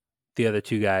alongside the other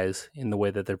two guys in the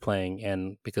way that they're playing,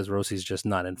 and because Rossi's just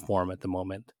not in form at the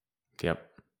moment, Yep.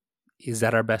 is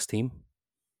that our best team?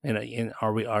 And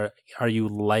are you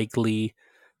likely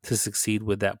to succeed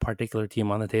with that particular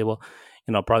team on the table?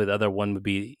 Probably the other one would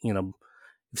be,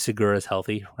 if Segura is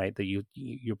healthy, right? That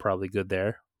you're probably good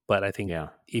there. But I think Yeah.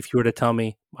 if you were to tell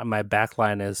me my back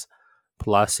line is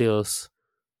Palacios,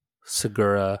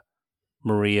 Segura,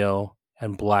 Murillo,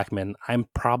 and Blackman, I'm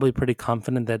probably pretty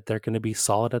confident that they're going to be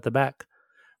solid at the back,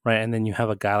 right? And then you have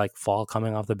a guy like Fall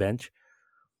coming off the bench.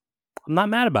 I'm not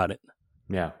mad about it,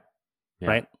 Yeah. Yeah.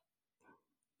 right?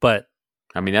 But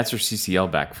I mean, that's your CCL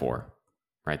back four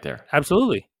right there.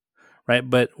 absolutely, right?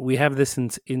 But we have this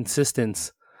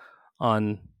insistence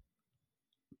on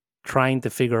trying to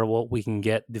figure out what we can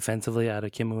get defensively out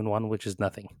of Kim Moon One, which is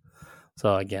nothing.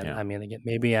 So again, Yeah. I mean,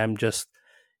 maybe I'm just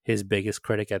his biggest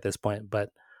critic at this point, but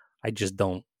I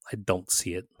don't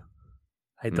see it.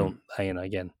 I Hmm. don't.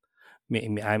 Again,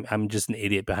 I'm just an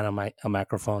idiot behind a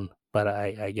microphone, but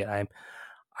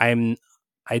I'm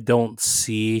I don't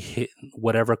see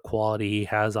whatever quality he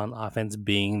has on offense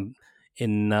being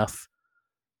enough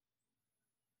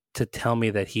to tell me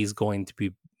that he's going to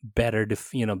be better,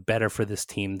 better for this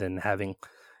team than having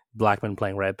Blackman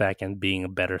playing right back and being a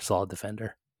better solid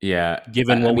defender, Yeah.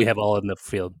 given I what we mean, have all in the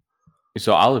field.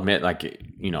 so I'll admit, like,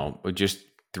 just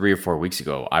 3 or 4 weeks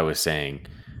ago, I was saying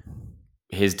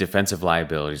his defensive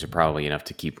liabilities are probably enough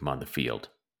to keep him on the field,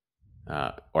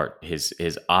 or his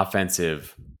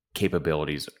offensive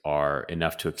capabilities are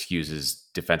enough to excuse his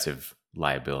defensive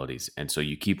liabilities, and so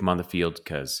you keep him on the field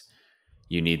because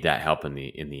you need that help in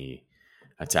the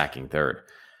attacking third.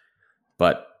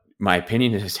 But my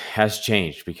opinion has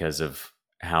changed because of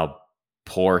how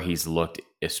poor he's looked,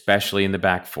 especially in the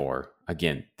back four.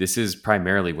 Again, this is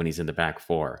primarily when he's in the back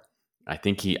four. I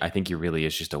think he really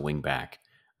is just a wing back,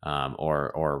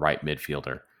 or a right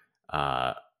midfielder.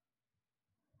 Uh,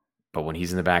 but when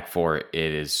he's in the back four, it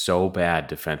is so bad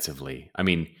defensively. I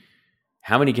mean,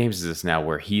 how many games is this now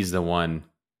where he's the one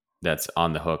that's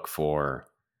on the hook for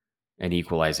an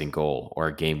equalizing goal or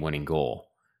a game-winning goal?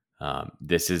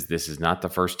 This is not the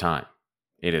first time.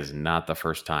 It is not the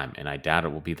first time, and I doubt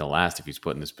it will be the last if he's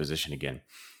put in this position again.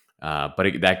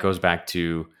 That goes back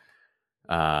to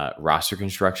roster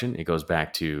construction. It goes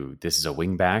back to this is a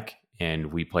wing back,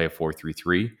 and we play a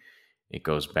 4-3-3. It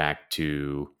goes back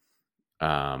to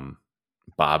um,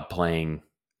 Bob playing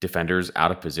defenders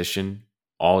out of position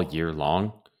all year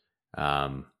long,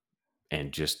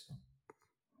 and just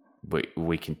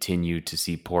we continue to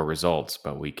see poor results,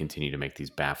 but we continue to make these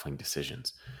baffling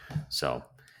decisions. So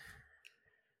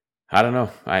I don't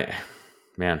know.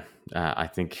 I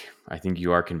think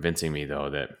you are convincing me though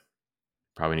that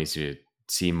probably needs to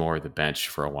see more of the bench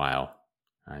for a while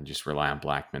and just rely on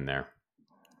Blackman there.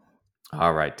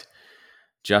 All right.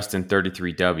 Justin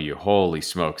 33W. Holy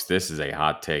smokes. This is a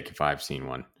hot take if I've seen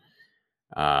one.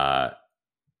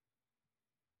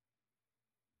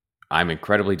 I'm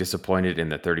incredibly disappointed in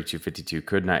the 3252.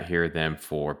 Could not hear them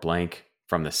for blank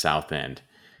from the south end.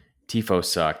 Tifo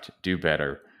sucked. Do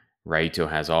better. Raito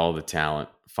has all the talent.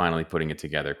 Finally putting it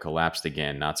together. Collapsed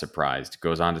again. Not surprised.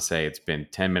 Goes on to say it's been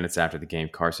 10 minutes after the game.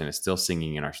 Carson is still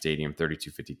singing in our stadium.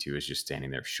 3252 is just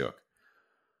standing there shook.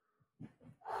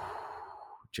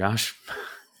 Josh?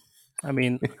 I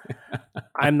mean,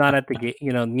 I'm not at the game.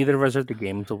 Neither of us are at the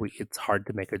game, so it's hard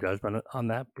to make a judgment on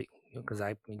that because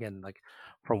again, like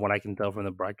from what I can tell from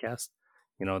the broadcast,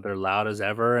 they're loud as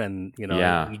ever, and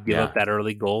Yeah, we give up yeah. that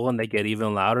early goal, and they get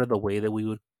even louder the way that we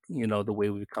would, the way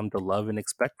we've come to love and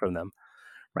expect from them,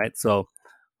 right? So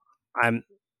I'm,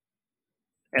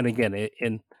 and again,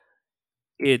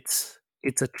 it's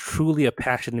a truly a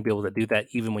passion to be able to do that,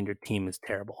 even when your team is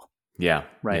terrible, Yeah,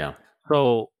 right? yeah.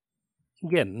 So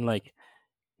again, like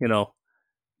you know,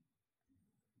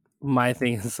 my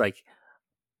thing is like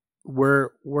we're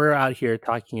out here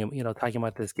talking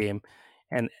about this game,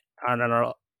 and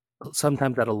are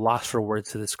sometimes at a loss for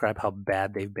words to describe how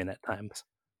bad they've been at times,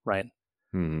 right?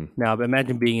 Hmm. Now, but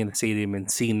imagine being in the stadium and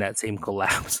seeing that same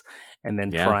collapse, and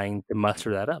then Yeah, trying to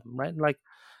muster that up, right? Like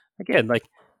again, like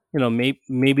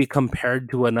maybe compared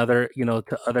to another,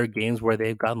 to other games where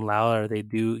they've gotten louder, they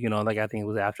do, like I think it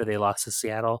was after they lost to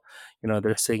Seattle,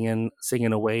 they're singing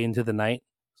away into the night.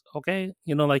 Okay,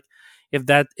 like if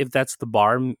that's the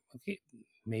bar, okay,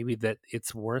 maybe that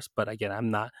it's worse. But again,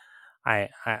 I'm not. I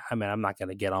mean, I'm not going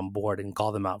to get on board and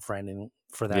call them out for anything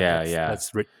for that. yeah, That's yeah.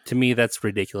 that's to me that's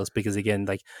ridiculous because again,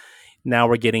 like now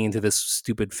we're getting into this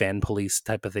stupid fan police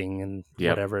type of thing and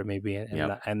Yep, whatever it may be,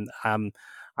 yep. and I'm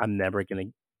never gonna,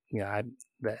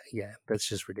 that's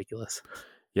just ridiculous.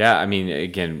 Yeah, I mean,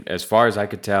 again, as far as I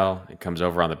could tell, it comes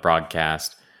over on the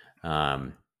broadcast.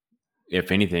 Um,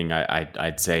 if anything,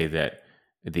 I'd say that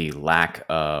the lack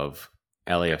of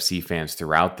LAFC fans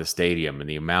throughout the stadium and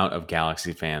the amount of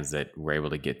Galaxy fans that were able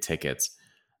to get tickets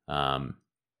um,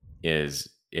 is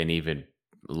an even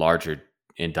larger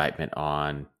indictment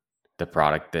on the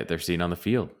product that they're seeing on the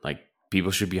field. Like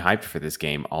people should be hyped for this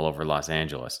game all over Los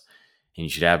Angeles, and you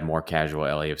should have more casual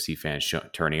LAFC fans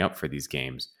turning up for these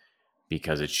games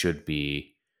because it should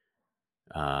be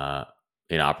uh,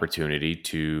 an opportunity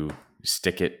to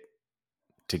stick it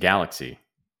to Galaxy.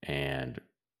 And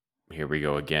here we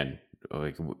go again.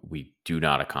 Like we do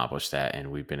not accomplish that,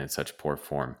 and we've been in such poor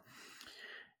form.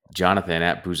 Jonathan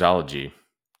at Boozology.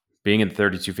 Being in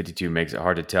 3252 makes it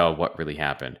hard to tell what really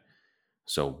happened.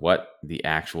 So, what the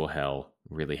actual hell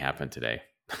really happened today?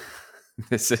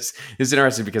 This is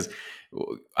interesting because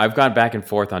I've gone back and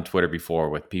forth on Twitter before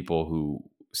with people who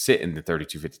sit in the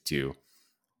 3252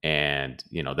 and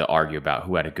they'll argue about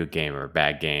who had a good game or a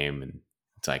bad game, and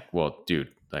it's like, well, dude,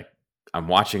 like I'm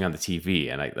watching on the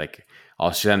TV, and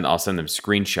I'll send them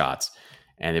screenshots,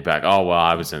 and they'd be like, oh well,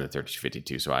 I was in the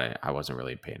 3252, so I wasn't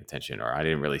really paying attention, or I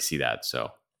didn't really see that.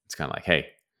 So it's kind of like, hey,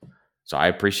 so I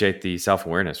appreciate the self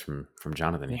awareness from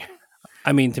Jonathan Yeah. here.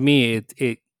 I mean, to me,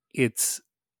 it's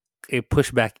a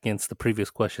pushback against the previous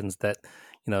questions that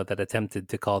that attempted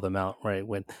to call them out, right?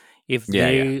 When if Yeah,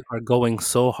 yeah, they are going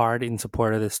so hard in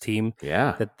support of this team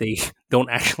yeah. that they don't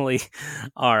actually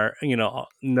are know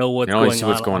You what's only going see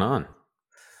what's on, going on.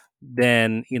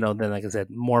 then then like I said,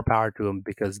 more power to them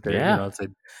because they're Yeah, it's like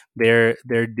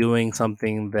they're doing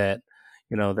something that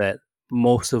that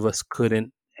most of us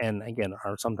couldn't, and again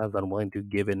are sometimes unwilling to,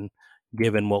 given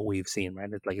what we've seen, right?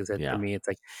 It's like I said, for Yeah. me, it's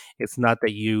like it's not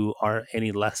that you are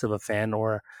any less of a fan,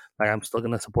 or like I'm still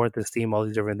gonna support this team, all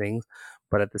these different things,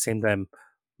 but at the same time,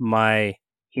 my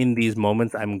in these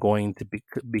moments, I'm going to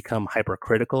become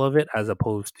hypercritical of it as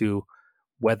opposed to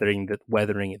weathering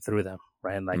it through them,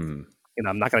 right? Like, Hmm.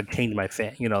 I'm not going to change my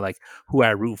fan, like who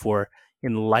I root for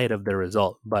in light of the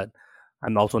result, but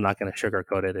I'm also not going to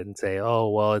sugarcoat it and say, oh,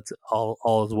 well, it's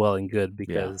all is well and good Yeah.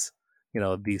 because,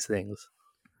 these things.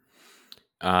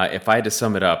 If I had to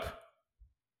sum it up,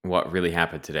 what really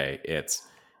happened today, it's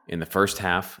in the first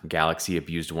half, Galaxy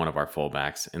abused one of our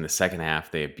fullbacks. In the second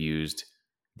half, they abused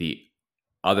the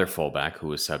other fullback who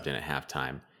was subbed in at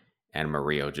halftime. And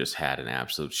Murillo just had an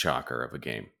absolute shocker of a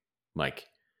game. Like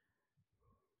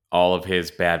all of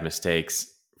his bad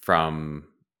mistakes from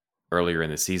earlier in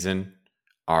the season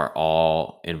are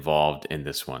all involved in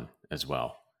this one as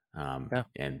well. Yeah.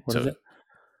 And What is so, it?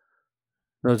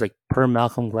 It was like per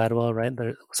Malcolm Gladwell, right?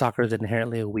 Soccer is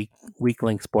inherently a weak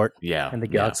link sport, yeah, and the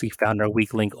yeah, Galaxy found our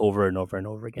weak link over and over and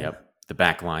over again. yep. The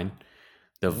back line,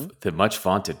 Hmm. the much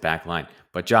vaunted back line.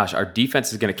 But Josh, our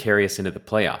defense is going to carry us into the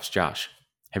playoffs. Josh,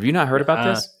 have you not heard Yeah, about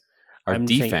this? Our I'm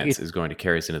just saying defense if is going to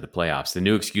carry us into the playoffs. The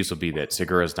new excuse will be that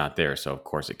Segura's not there, so of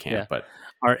course it can't. yeah, But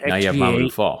our now you have Mamadou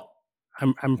XGA, Fall.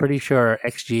 I'm pretty sure our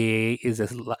XGA is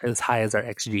as high as our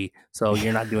XG, so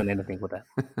you're not doing anything with that.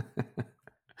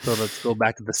 So let's go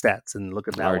back to the stats and look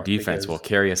at that Our one, defense will because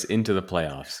carry us into the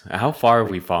playoffs. How far have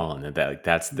they, we fallen?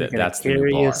 That's they're going to that's the new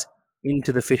carry us bar.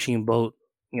 into the fishing boat,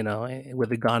 with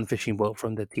the gone fishing boat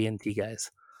from the TNT guys,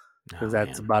 because Oh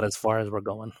that's man. about as far as we're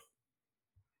going.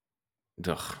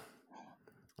 Ugh.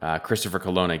 Christopher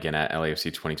Colonna again at LAFC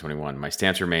 2021. My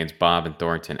stance remains Bob and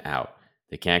Thornton out.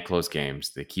 They can't close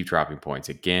games. They keep dropping points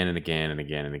again and again and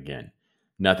again and again.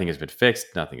 Nothing has been fixed.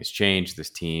 Nothing has changed. This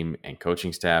team and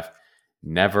coaching staff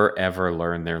never ever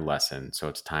learn their lesson. So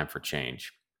it's time for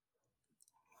change.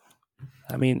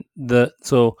 I mean,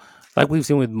 so like we've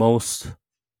seen with most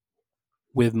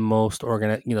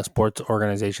sports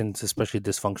organizations, especially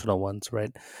dysfunctional ones,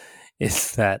 right?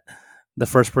 Is that the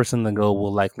first person to go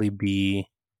will likely be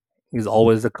is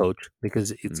always the coach,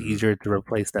 because it's Hmm. easier to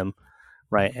replace them,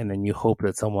 right? And then you hope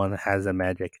that someone has a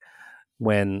magic,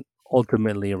 when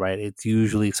ultimately, right, it's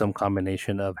usually some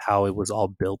combination of how it was all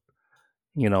built,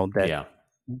 that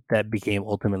Yeah.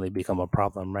 become a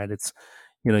problem, right? It's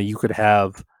you could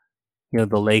have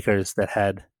the Lakers that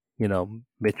had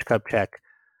Mitch Kupchak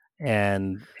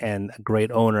and a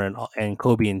great owner, and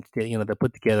Kobe, and they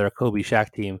put together a Kobe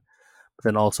Shaq team, but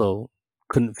then also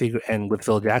couldn't figure, and with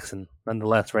Phil Jackson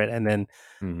nonetheless, right? And then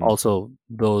Hmm. also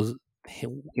those,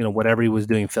 whatever he was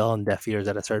doing fell on deaf ears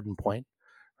at a certain point,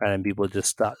 right? And people just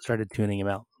started tuning him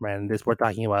out, right? And this, we're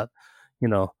talking about, you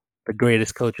know, the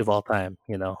greatest coach of all time,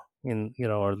 or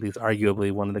at least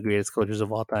arguably one of the greatest coaches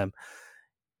of all time.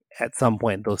 At some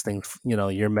point, those things,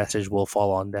 your message will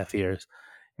fall on deaf ears.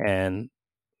 And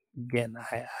again,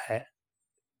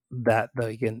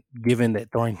 again, given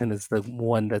that Thornton is the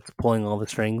one that's pulling all the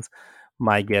strings,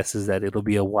 my guess is that it'll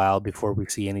be a while before we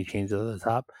see any changes at the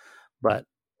top. But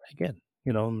again,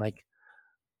 like,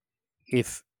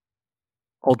 if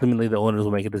ultimately the owners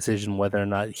will make a decision whether or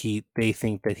not they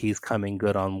think that he's coming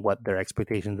good on what their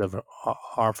expectations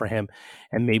are for him,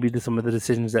 and maybe some of the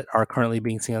decisions that are currently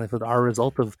being seen on the field are a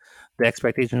result of the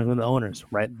expectations of the owners,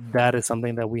 right? That is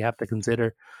something that we have to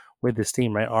consider with this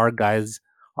team, right?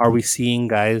 Are we seeing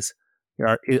guys?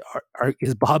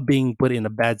 Is Bob being put in a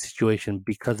bad situation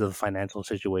because of the financial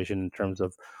situation, in terms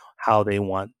of how they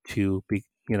want to be,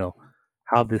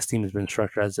 how this team has been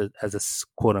structured as a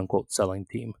quote unquote selling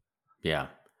team, Yeah. you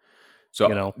So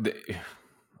know?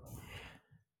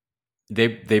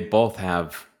 they both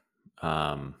have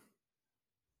um,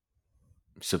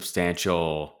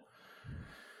 substantial.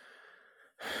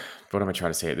 What am I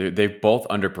trying to say? They've both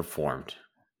underperformed.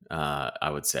 I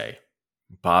would say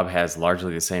Bob has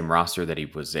largely the same roster that he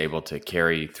was able to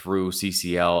carry through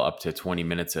CCL up to 20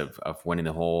 minutes of winning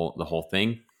the whole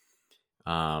thing.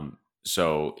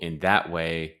 So in that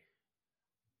way,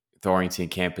 Thorrington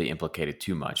can't be implicated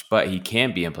too much, but he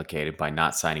can be implicated by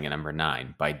not signing a number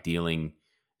 9, by dealing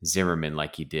Zimmerman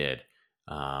like he did,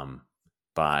 um,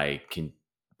 by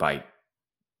by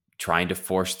trying to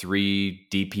force 3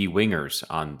 DP wingers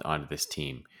on this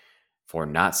team, for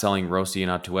not selling Rossi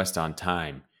and Atuesta on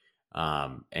time,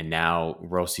 and now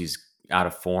Rossi's out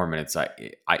of form, and it's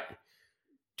like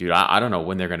dude, I don't know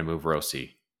when they're going to move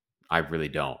Rossi. I really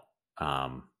don't.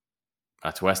 Um,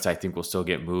 Atuesta, I think, will still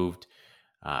get moved.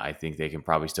 I think they can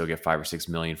probably still get 5 or 6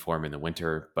 million for him in the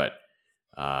winter, but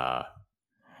uh,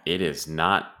 it is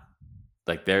not.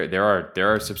 Like there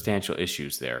are substantial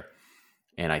issues there,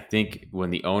 and I think when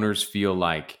the owners feel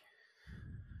like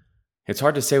it's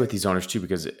hard to say with these owners too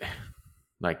because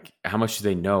like how much do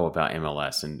they know about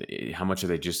MLS and how much are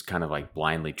they just kind of like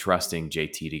blindly trusting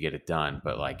JT to get it done?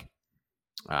 But like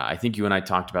I think you and I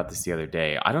talked about this the other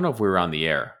day. I don't know if we were on the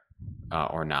air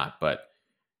or not, but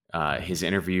his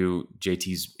interview,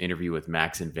 JT's interview with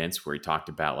Max and Vince, where he talked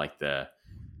about like the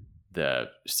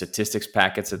statistics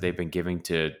packets that they've been giving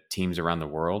to teams around the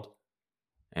world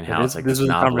and Yeah, how it's like this this was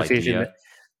a novel conversation that idea.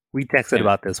 we texted And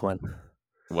about this one.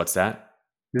 what's that?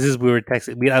 We were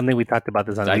texting. I don't think we talked about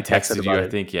this on. I We texted texted you, about I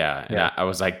it. think, yeah. And Yeah, I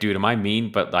was like, dude, am I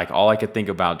mean? But like all I could think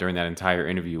about during that entire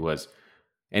interview was,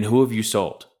 and who have you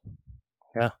sold?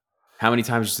 yeah. How many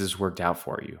times has this worked out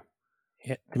for you?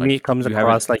 Yeah, to me, it Like comes you haven't,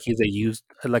 across like he's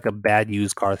like a bad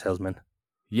used car salesman.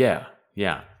 yeah,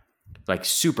 yeah. Like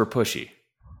super pushy.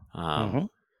 Um, Mm-hmm.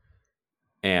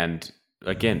 and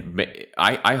again,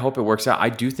 I hope it works out. I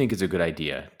do think it's a good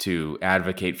idea to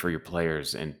advocate for your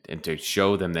players and to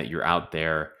show them that you're out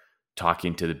there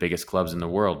talking to the biggest clubs in the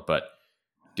world. But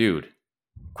dude,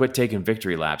 quit taking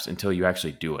victory laps until you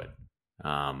actually do it.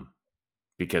 Um,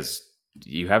 because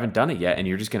you haven't done it yet and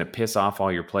you're just going to piss off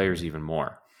all your players even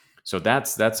more. So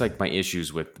that's like my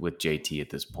issues with JT at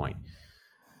this point.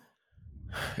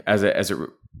 As a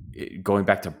going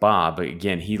back to Bob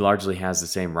again, he largely has the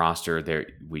same roster there.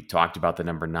 We talked about the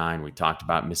number 9, we talked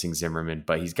about missing Zimmerman,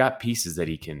 but he's got pieces that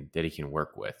he can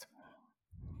work with.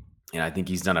 And I think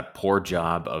he's done a poor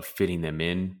job of fitting them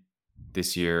in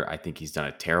this year. I think he's done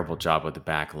a terrible job with the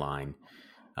back line.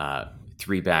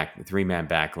 3-man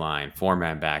back line,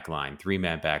 4-man back line,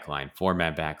 3-man back line,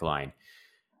 4-man back line,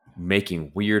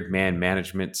 making weird man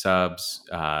management subs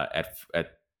at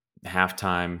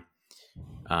halftime,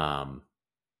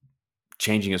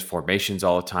 changing his formations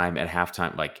all the time at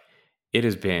halftime. Like it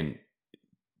has been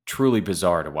truly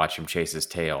bizarre to watch him chase his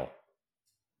tail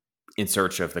in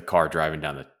search of the car driving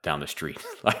down the street.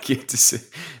 Like it's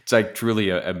like truly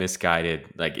a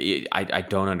misguided. Like I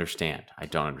don't understand. I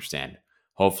don't understand.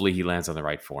 Hopefully he lands on the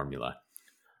right formula.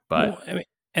 But Well, I mean,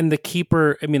 and the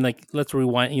keeper. I mean, like, let's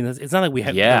rewind. It's not like we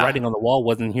had the yeah, writing on the wall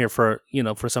wasn't here for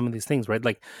for some of these things, right?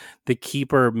 Like the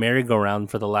keeper merry-go-round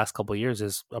for the last couple of years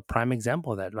is a prime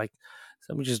example of that. Like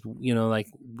some just like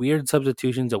weird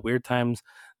substitutions at weird times,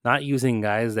 not using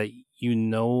guys that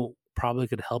probably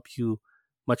could help you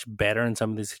much better in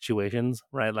some of these situations,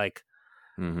 right? Like,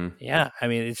 hmm, yeah, I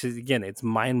mean, it's just again, it's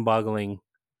mind-boggling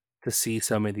to see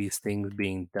some of these things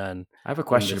being done I have a in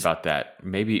question this. about that.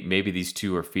 Maybe these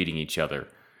two are feeding each other.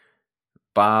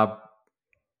 Bob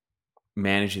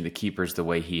managing the keepers the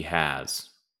way he has,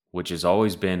 which has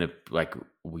always been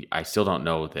I still don't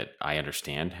know that I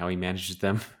understand how he manages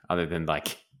them, other than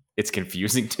like it's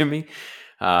confusing to me.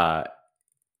 Uh,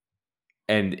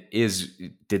 and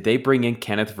did they bring in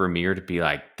Kenneth Vermeer to be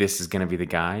like, this is going to be the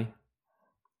guy?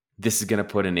 This is going to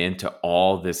put an end to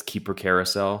all this keeper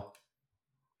carousel?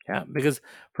 Yeah, because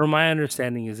from my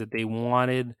understanding is that they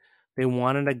wanted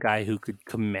a guy who could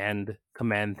command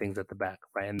things at the back,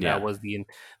 right? And Yeah.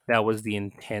 that was the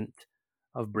intent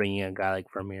of bringing a guy like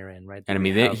Vermeer in, right? And That I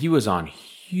you mean, have he was on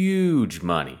huge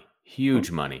money, Mhm.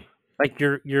 huge money. like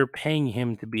you're paying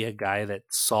him to be a guy that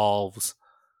solves,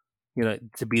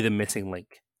 to be the missing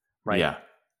link, right? Yeah.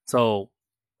 So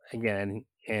again,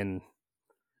 and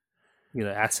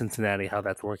ask Cincinnati how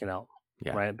that's working out,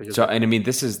 Yeah. right? Because So, and I mean,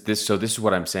 this is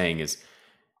what I'm saying is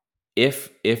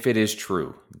if it is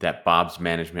true that Bob's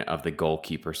management of the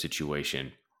goalkeeper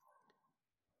situation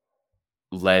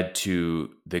led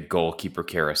to the goalkeeper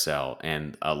carousel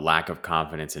and a lack of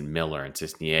confidence in Miller and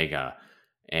Cisniega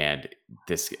and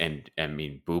I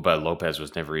mean Buba Lopez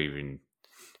was never even,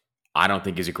 I don't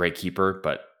think he's a great keeper,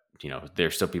 but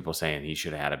there's still people saying he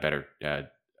should have had a better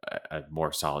a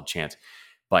more solid chance.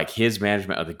 Like his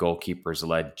management of the goalkeepers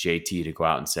led JT to go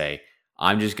out and say,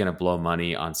 I'm just going to blow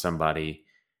money on somebody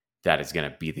that is going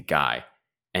to be the guy.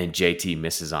 And JT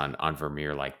misses on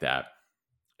Vermeer like that.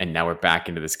 And now we're back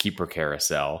into this keeper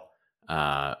carousel.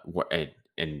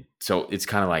 And so it's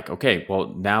kind of like, okay, well,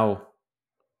 now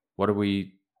what are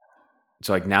we?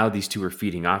 So, like, now these two are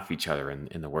feeding off each other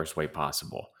in the worst way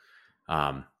possible.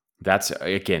 Um,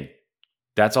 again,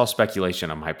 that's all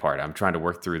speculation on my part. I'm trying to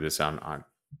work through this on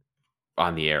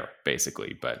the air,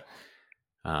 basically. But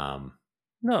um,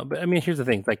 no, but I mean, here's the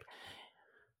thing: like,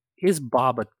 is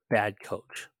Bob a bad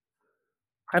coach?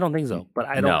 I don't think so, but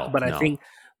I don't. no, no,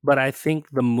 But I think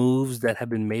the moves that have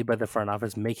been made by the front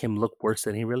office make him look worse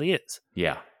than he really is.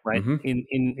 yeah, Right hmm,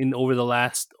 in over the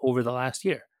last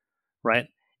year, right?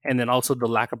 And then also the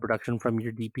lack of production from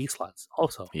your DP slots,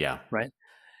 also, yeah, right?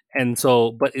 And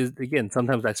so, but is again,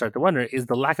 sometimes I start to wonder: is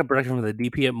the lack of production from the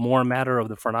DP more a matter of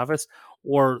the front office,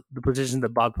 or the position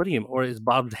that Bob put him, or is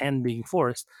Bob's hand being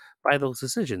forced by those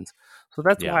decisions? So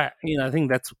that's Yeah. why I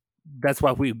think that's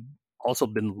why we've also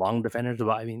been long defenders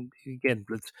about. I mean, again,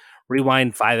 let's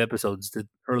rewind 5 episodes to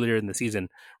earlier in the season,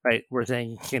 right? We're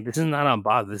saying, okay, this is not on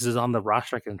Bob. This is on the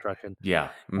roster construction. Yeah.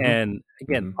 Mm-hmm. And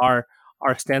again, Mm-hmm.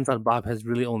 our stance on Bob has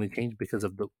really only changed because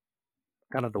of the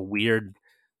kind of the weird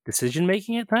decision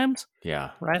making at times,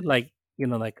 Yeah. right? Like,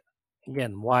 like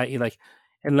again, why like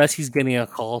unless he's getting a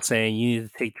call saying you need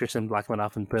to take Tristan Blackman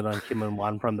off and put on Kim and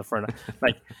Wan from the front,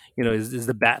 like, is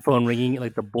the bat phone ringing,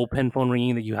 like the bullpen phone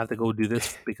ringing that you have to go do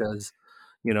this because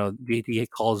JT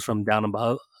calls from down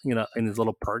above, in his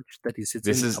little perch that he sits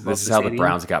This in is above this is the how the stadium.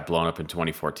 Browns got blown up in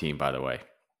 2014. By the way,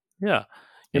 Yeah,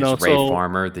 is Ray so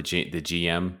Farmer, the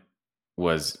GM,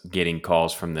 was getting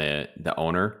calls from the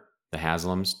owner, the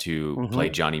Haslams, to play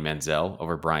mhm, Johnny Manziel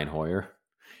over Brian Hoyer,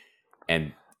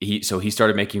 and he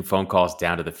started making phone calls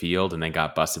down to the field, and then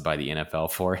got busted by the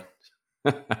NFL for it,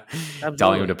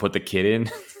 telling him to absolutely. put the kid in.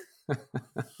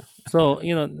 So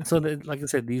like I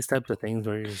said, these types of things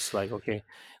where you're just like, okay,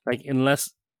 like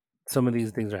unless some of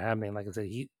these things are happening, like I said,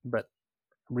 but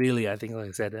really, I think, like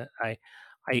I said, I,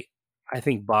 I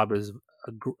think Bob is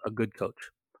a good coach,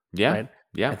 Yeah, right? I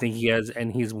yeah, think he has,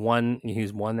 and he's won the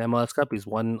MLS Cup.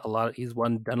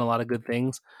 Done a lot of good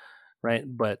things, right?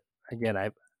 But again,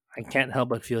 I can't help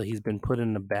but feel he's been put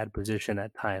in a bad position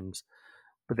at times.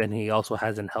 But then he also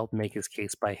hasn't helped make his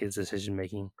case by his decision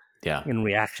making yeah. in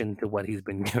reaction to what he's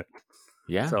been given.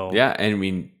 Yeah, So yeah, and I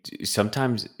mean,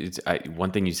 sometimes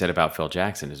one thing you said about Phil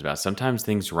Jackson is about sometimes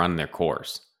things run their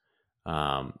course.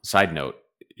 Side note: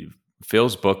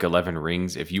 Phil's book 11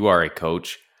 Rings, if you are a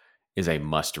coach, is a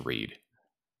must read.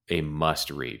 A must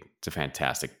read. It's a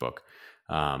fantastic book.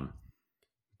 Um,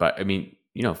 but I mean,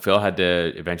 Phil had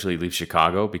to eventually leave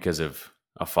Chicago because of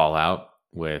a fallout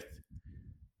with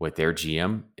their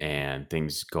GM and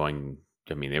things going.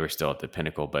 I mean, they were still at the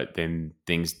pinnacle, but then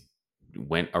things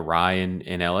went awry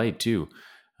in LA too.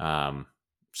 Um,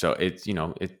 so it's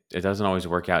it doesn't always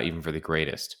work out even for the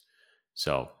greatest.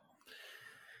 So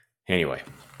anyway,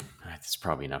 that's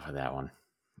probably enough of that one.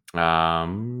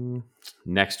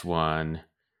 Next one,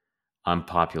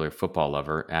 unpopular football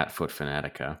lover at Foot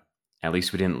Fanatica. At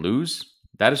least we didn't lose.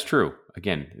 That is true.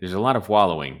 Again, there's a lot of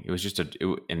wallowing. It was just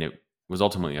and it was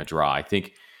ultimately a draw. I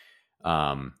think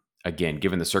again,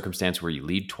 given the circumstance where you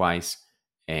lead twice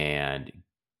and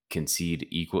concede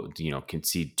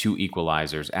two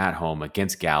equalizers at home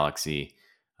against Galaxy,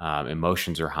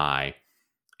 emotions are high,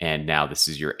 and now this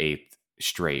is your eighth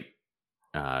straight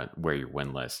where you're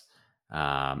winless.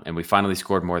 And we finally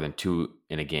scored more than two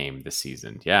in a game this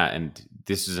season. Yeah, and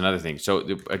this is another thing. So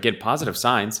again, positive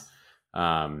signs.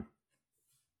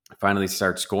 Finally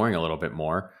start scoring a little bit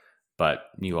more, but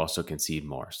you also concede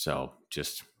more. So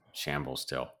just shambles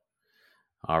still.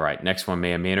 All right, next one,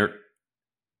 Maya Maynard.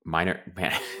 Minor,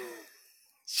 man,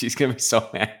 she's gonna be so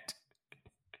mad.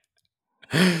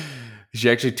 She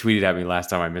actually tweeted at me last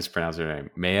time I mispronounced her name.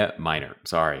 Maya Minor.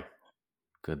 Sorry.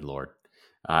 Good Lord.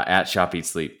 At Shop Eat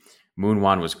Sleep.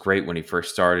 Moonwan was great when he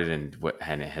first started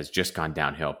and it has just gone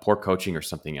downhill. Poor coaching or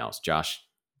something else. Josh,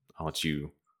 I'll let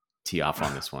you tee off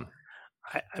on this one.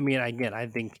 I mean, again, I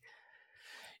think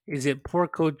is it poor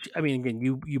coach? I mean, again,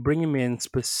 you bring him in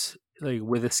like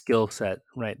with a skill set,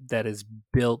 right? That is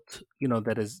built,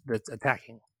 that's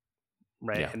attacking,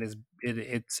 right? Yeah. And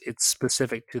it's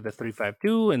specific to the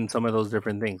 3-5-2 and some of those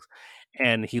different things.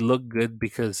 And he looked good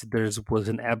because was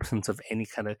an absence of any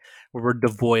kind of we're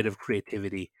devoid of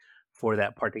creativity for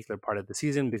that particular part of the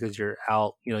season because you're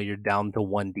out, you're down to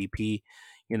one DP,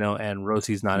 and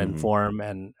Rosie's not in Mm-hmm. form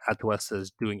and Atuesta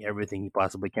is doing everything he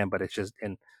possibly can, but it's just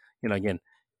and again,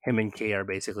 him and K are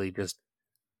basically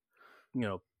you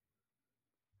know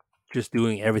just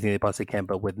doing everything they possibly can,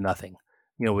 but with nothing,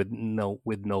 with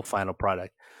no final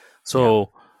product. Yeah.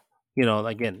 So,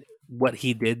 again, what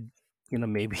he did,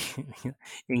 maybe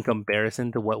in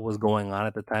comparison to what was going on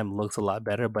at the time looks a lot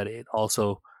better, but it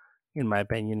also, in my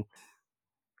opinion,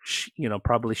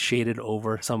 probably shaded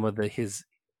over some of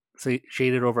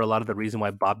shaded over a lot of the reason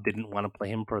why Bob didn't want to play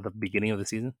him for the beginning of the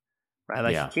season, right?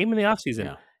 Like he Yeah. came in the offseason,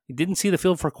 Yeah. he didn't see the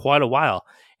field for quite a while,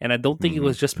 and I don't think it Mm-hmm.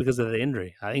 was just because of the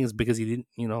injury. I think it's because he didn't,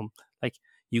 like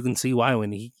you can see why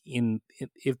when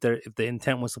if the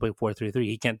intent was to play 4-3-3,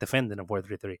 he can't defend in a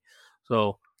 4-3-3. So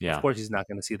of Yeah. course he's not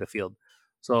going to see the field.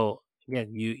 So again,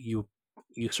 you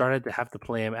started to have to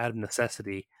play him out of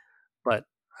necessity, but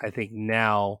I think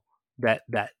now that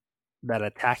that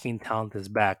attacking talent is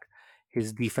back,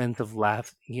 his defensive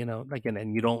left, again,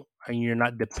 and you're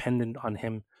not dependent on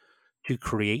him to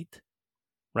create.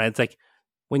 right? It's like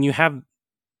when you have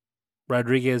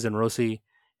Rodriguez and Rossi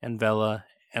and Vela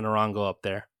and Arango up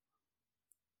there,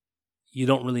 you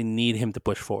don't really need him to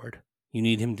push forward. You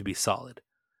need him to be solid,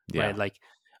 Yeah. right? Like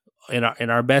in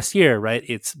our best year, right?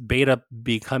 It's Beta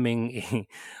becoming,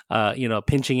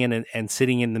 pinching in and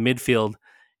sitting in the midfield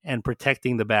and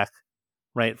protecting the back,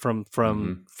 right?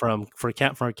 Hmm. For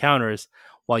counters,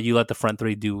 while you let the front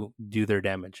three do their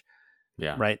damage,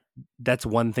 Yeah. right? That's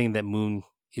one thing that Moon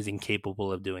is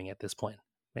incapable of doing at this point,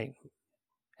 right?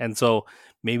 And so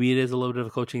maybe it is a little bit of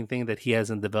a coaching thing that he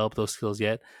hasn't developed those skills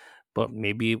yet, but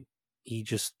maybe he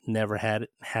just never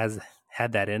has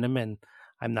had that in him, and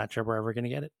I'm not sure we're ever going to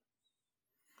get it.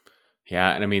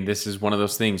 Yeah, and I mean, this is one of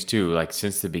those things too. Like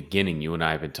since the beginning, you and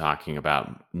I have been talking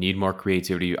about need more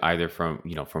creativity, either from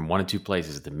one of two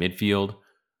places, the midfield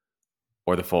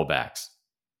or the fullbacks.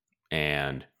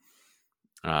 And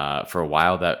for a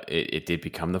while, that it did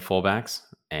become the fullbacks,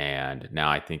 and now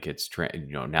I think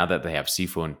now that they have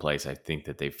Sifu in place, I think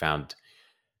that they found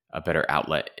a better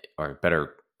outlet or a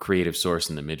better creative source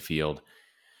in the midfield.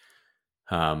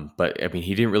 But I mean,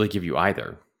 he didn't really give you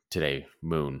either today,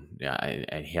 Moon. Yeah,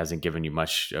 and he hasn't given you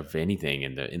much of anything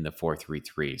in the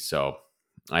 4-3-3. So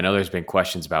I know there's been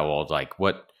questions about, well, like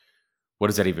what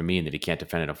does that even mean that he can't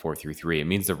defend in a 4-3-3? It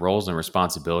means the roles and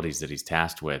responsibilities that he's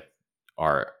tasked with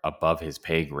are above his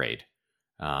pay grade.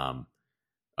 Um,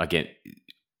 Again,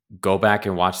 go back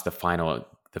and watch the final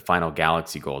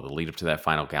Galaxy goal, the lead up to that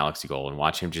final Galaxy goal, and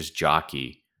watch him just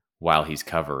jockey while he's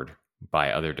covered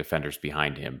by other defenders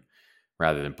behind him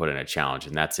rather than put in a challenge.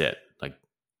 And that's it. Like,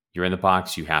 you're in the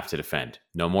box, you have to defend.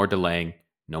 No more delaying,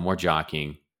 no more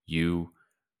jockeying. You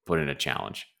put in a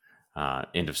challenge.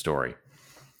 End of story.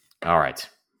 All right.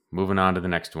 Moving on to the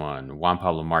next one. Juan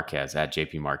Pablo Marquez at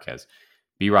JP Marquez.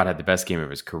 B-Rod had the best game of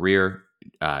his career,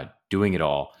 doing it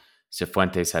all.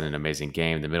 Cifuentes had an amazing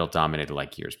game. The middle dominated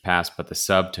like years past, but the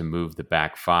sub to move the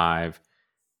back five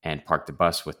and park the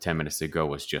bus with 10 minutes to go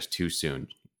was just too soon.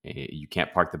 You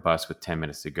can't park the bus with 10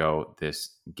 minutes to go.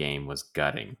 This game was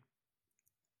gutting.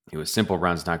 It was simple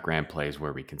runs, not grand plays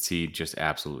where we concede, just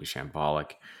absolutely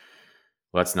shambolic.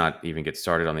 Let's not even get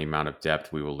started on the amount of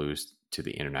depth we will lose to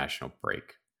the international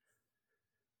break.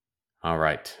 All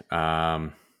right.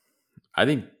 I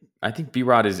think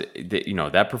B-Rod is,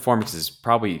 that performance is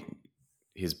probably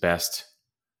his best,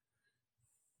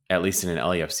 at least in an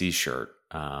LAFC shirt.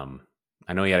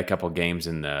 I know he had a couple games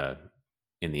in the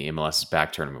MLS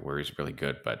back tournament where he was really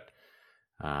good, but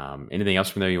anything else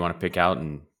from there you want to pick out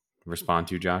and respond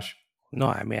to, Josh? No,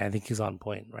 I mean I think he's on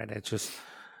point, right? It's just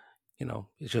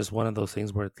it's just one of those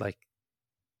things where it's like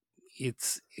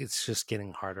it's just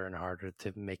getting harder and harder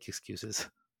to make excuses.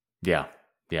 Yeah,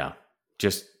 yeah.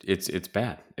 Just it's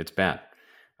bad. It's bad.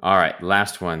 All right,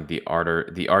 last one. The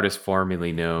artist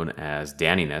formerly known as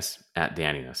Danniness at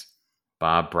Danniness.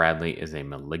 Bob Bradley is a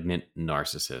malignant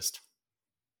narcissist.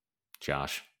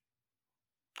 Josh.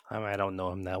 I mean, I don't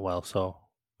know him that well, so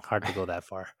hard to go that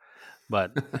far.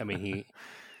 But I mean,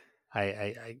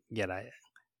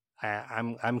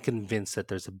 I'm convinced that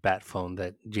there's a bat phone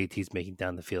that JT's making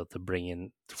down the field to bring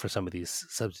in for some of these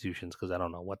substitutions because I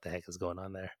don't know what the heck is going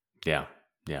on there. Yeah,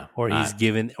 yeah. Or he's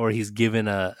given he's given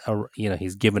a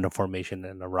formation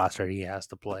and a roster he has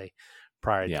to play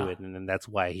prior to Yeah. it, and then that's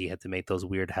why he had to make those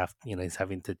weird half. He's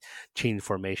having to change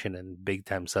formation and big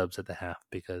time subs at the half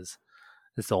because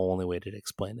it's the only way to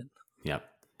explain it. Yeah.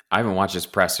 I haven't watched this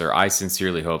presser. I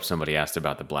sincerely hope somebody asked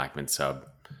about the Blackman sub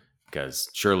because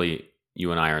surely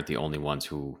you and I aren't the only ones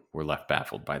who were left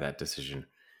baffled by that decision.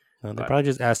 They But probably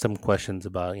just asked him questions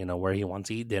about where he wants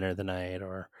to eat dinner tonight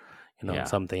or yeah,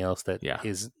 something else that yeah,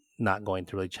 is not going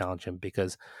to really challenge him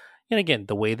because and again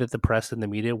the way that the press and the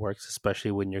media works,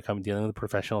 especially when you're dealing with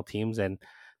professional teams, and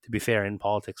to be fair in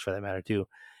politics for that matter too,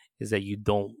 is that you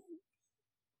don't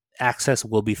access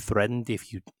will be threatened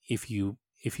if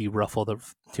you ruffle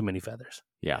too many feathers.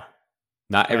 yeah.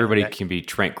 Not Right. everybody can be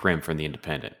Trent Grimm from The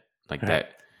Independent. Like Right.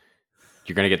 that,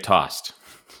 you're going to get tossed.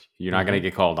 You're not going to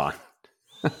get called on.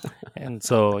 And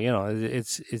so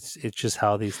it's just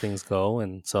how these things go.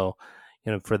 And so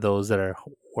for those that are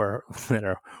that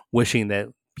are wishing that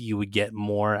you would get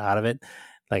more out of it,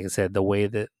 like I said, the way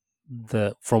that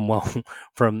from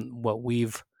what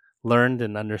we've learned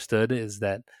and understood is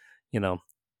that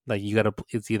like you got to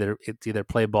it's either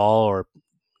play ball or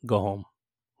go home,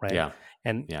 right? Yeah,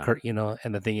 And yeah, Kurt,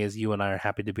 and the thing is, you and I are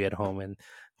happy to be at home and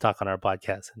talk on our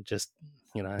podcast and just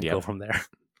and go yep, from there.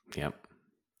 yep.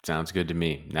 Sounds good to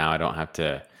me. Now I don't have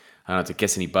to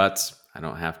kiss any butts. I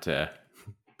don't have to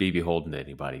be beholden to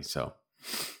anybody. So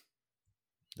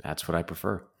that's what I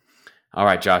prefer. All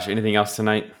right, Josh. Anything else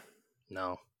tonight?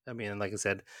 No, I mean, like I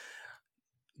said,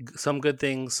 some good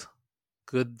things,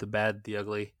 good, the bad, the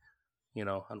ugly.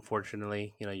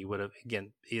 Unfortunately, you would have,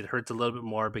 again, it hurts a little bit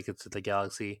more because it's the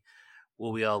Galaxy.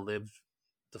 Will we all live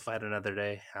to fight another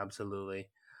day? Absolutely.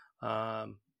 But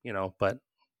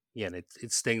yeah,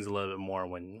 it stings a little bit more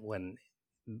when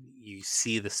you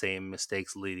see the same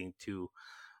mistakes leading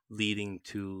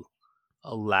to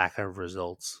a lack of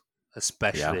results, Yeah.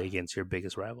 especially against your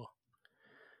biggest rival.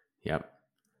 Yep.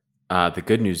 The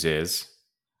good news is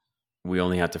we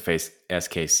only have to face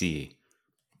SKC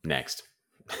next.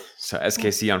 So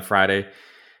SKC on Friday,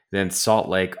 then Salt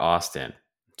Lake, Austin.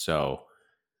 So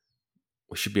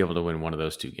we should be able to win one of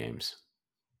those two games.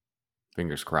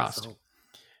 Fingers Let's crossed. hope.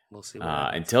 We'll see what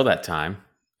happens. Until that time,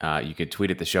 you can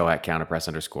tweet at the show at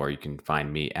counterpress_. You can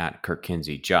find me at Kirk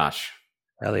Kinsey. Josh.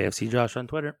 LAFC Josh on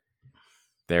Twitter.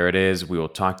 There it is. We will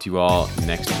talk to you all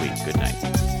next week. Good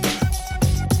night.